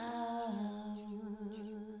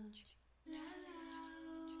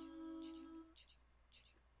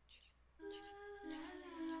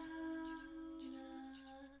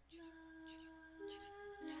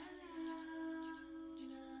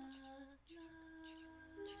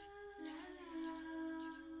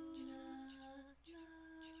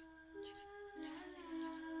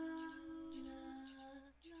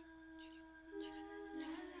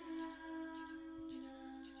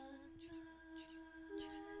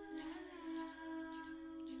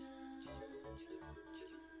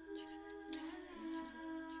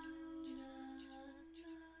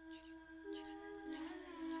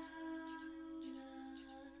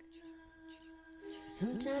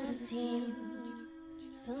 Sometimes it seems,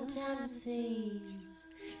 sometimes it seems,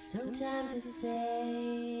 sometimes it's the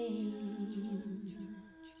same.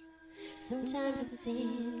 Sometimes it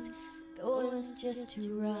seems going's just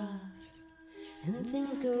too rough, and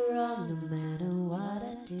things go wrong no matter what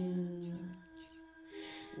I do.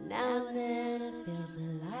 Now and then it feels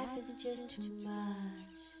that life is just too much.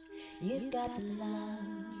 You've got the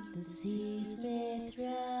love that sees me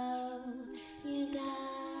through. You got the love.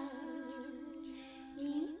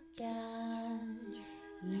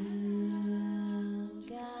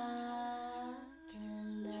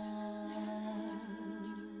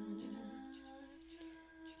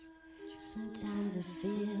 Sometimes it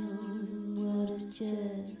feels the world is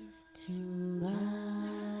just too much.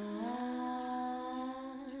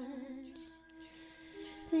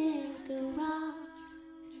 Things go wrong,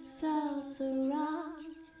 so wrong,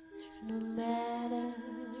 no matter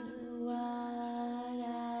what I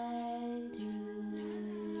do.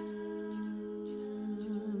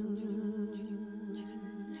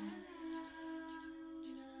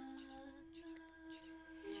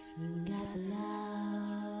 You got the love.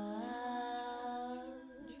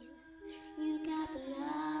 You got the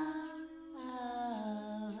love.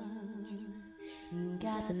 You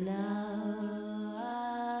got the love.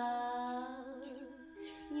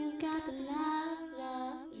 You got the love,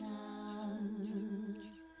 love, love.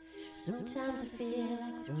 Sometimes I feel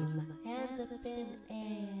like throwing my hands up in the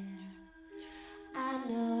air. I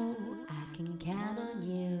know I can count on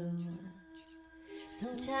you.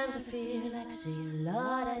 Sometimes I feel like saying,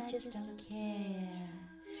 Lord, I just don't care.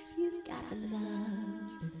 You've got the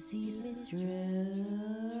love that sees me through.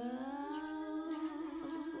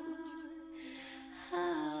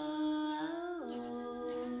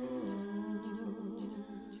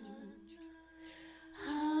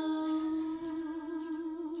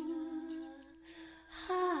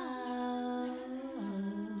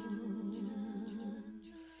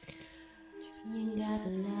 You got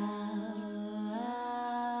the love,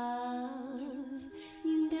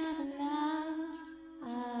 you got the love,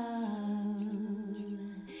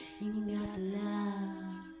 you got the love,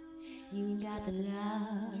 you got the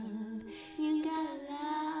love, you got the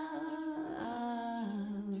love.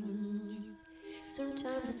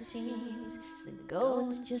 Sometimes it seems the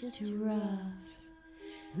going's just too rough,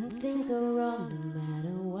 and things go wrong no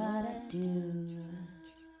matter what I do.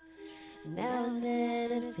 Now and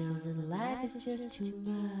then it feels as life is just too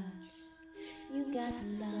much. You got the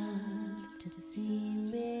love to see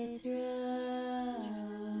me through.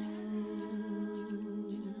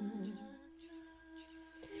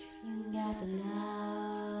 You got the love.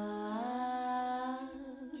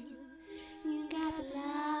 You got the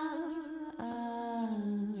love.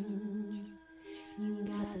 You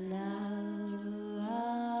got the love.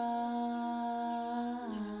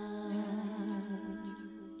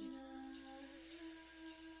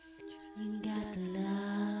 You got the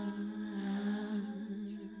love.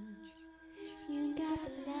 You got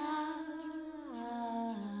the love.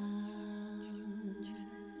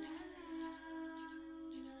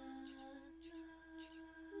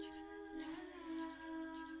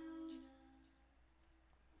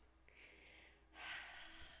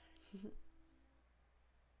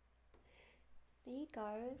 There you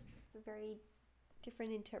go. It's a very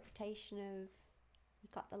different interpretation of You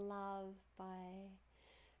Got the Love by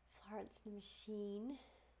Florence and the Machine.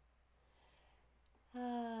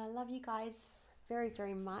 Love you guys very,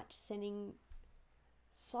 very much. Sending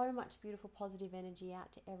so much beautiful positive energy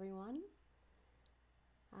out to everyone.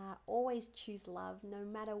 Always choose love no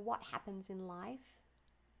matter what happens in life.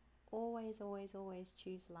 Always, always, always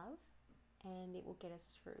choose love, and it will get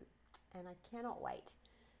us through. And I cannot wait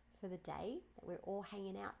for the day that we're all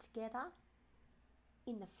hanging out together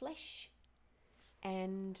in the flesh.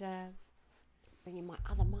 And bringing my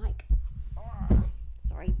other mic. Oh,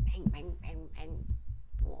 sorry, bang, bang, bang, bang.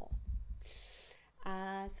 Oh.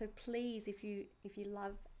 So please, if you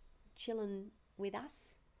love chilling with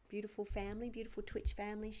us, beautiful family, beautiful Twitch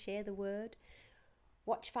family, share the word.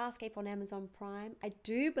 Watch Farscape on Amazon Prime. I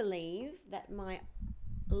do believe that my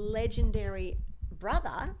legendary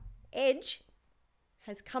brother, Edge,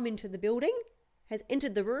 has come into the building, has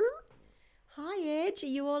entered the room. Hi, Edge. Are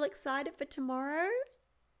you all excited for tomorrow?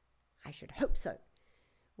 I should hope so.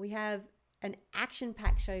 We have an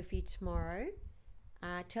action-packed show for you tomorrow.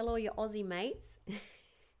 Tell all your Aussie mates.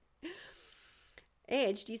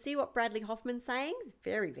 Edge, do you see what Bradley Hoffman's saying? It's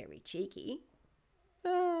very, very cheeky.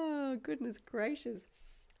 Oh, goodness gracious.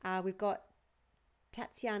 We've got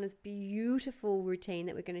Tatiana's beautiful routine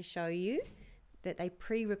that we're going to show you that they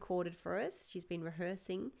pre-recorded for us. She's been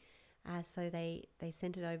rehearsing. So they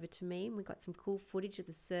sent it over to me, and we got some cool footage of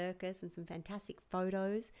the circus and some fantastic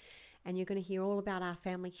photos. And you're going to hear all about our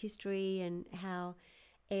family history and how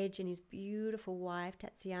Edge and his beautiful wife,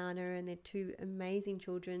 Tatiana, and their two amazing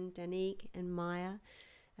children, Danique and Maya,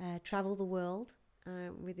 travel the world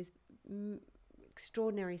with this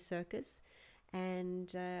extraordinary circus.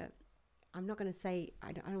 And I'm not going to say,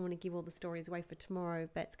 I don't want to give all the stories away for tomorrow,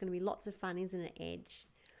 but it's going to be lots of fun, isn't it, Edge?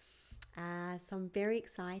 So I'm very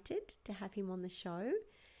excited to have him on the show.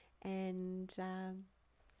 And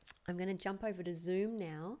I'm going to jump over to Zoom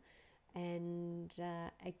now. And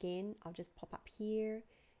again, I'll just pop up here.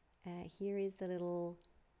 Here is the little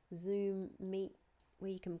Zoom meet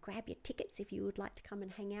where you can grab your tickets if you would like to come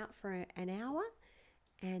and hang out for an hour.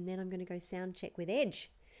 And then I'm going to go sound check with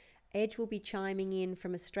Edge. Edge will be chiming in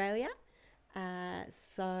from Australia.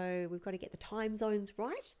 So we've got to get the time zones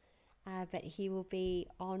right. But he will be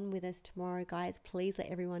on with us tomorrow, guys. Please let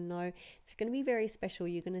everyone know. It's going to be very special.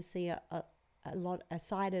 You're going to see a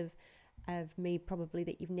side of me probably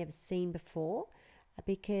that you've never seen before,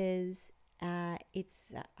 because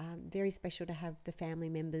it's very special to have the family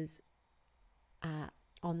members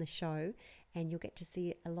on the show, and you'll get to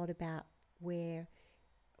see a lot about where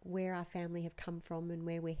our family have come from and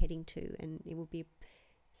where we're heading to, and it will be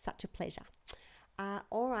such a pleasure.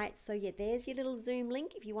 All right, so yeah, there's your little Zoom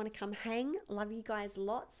link if you want to come hang. Love you guys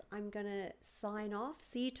lots. I'm going to sign off.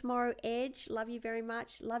 See you tomorrow, Edge. Love you very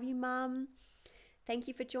much. Love you, Mum. Thank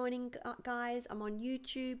you for joining, guys. I'm on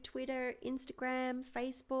YouTube, Twitter, Instagram,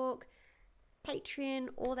 Facebook, Patreon,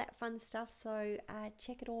 all that fun stuff. So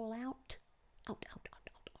check it all out.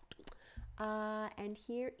 And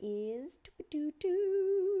here is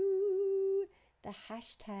the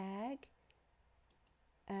hashtag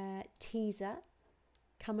teaser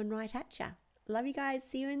coming right at ya. Love you guys.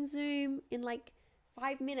 See you in Zoom in like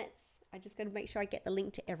 5 minutes. I just got to make sure I get the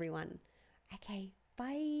link to everyone. Okay, bye.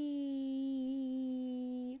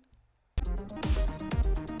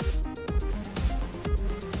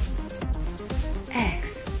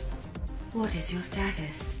 X, what is your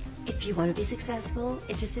status? If you want to be successful,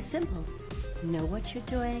 it's just as simple. Know what you're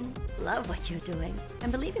doing, love what you're doing,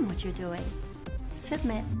 and believe in what you're doing.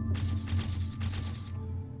 Submit.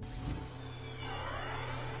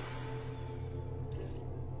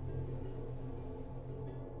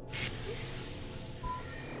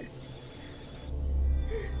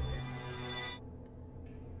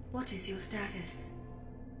 What is your status?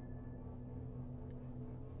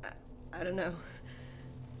 I don't know.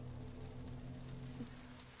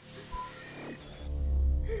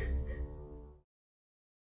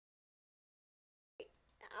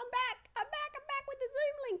 I'm back with the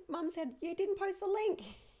Zoom link. Mum said you didn't post the link.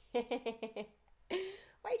 Wait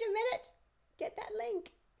a minute. Get that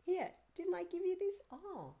link. Here, didn't I give you this?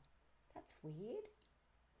 Oh, that's weird.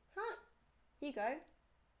 Huh? Here you go.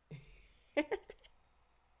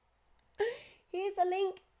 Here's the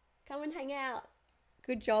link. Come and hang out.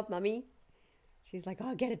 Good job, Mummy. She's like,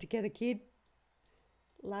 oh, get it together, kid.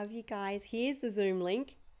 Love you guys. Here's the Zoom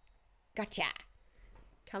link. Gotcha.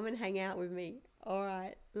 Come and hang out with me. All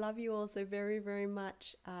right. Love you all so very, very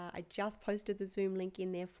much. I just posted the Zoom link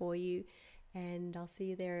in there for you, and I'll see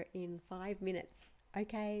you there in 5 minutes.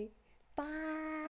 Okay. Bye.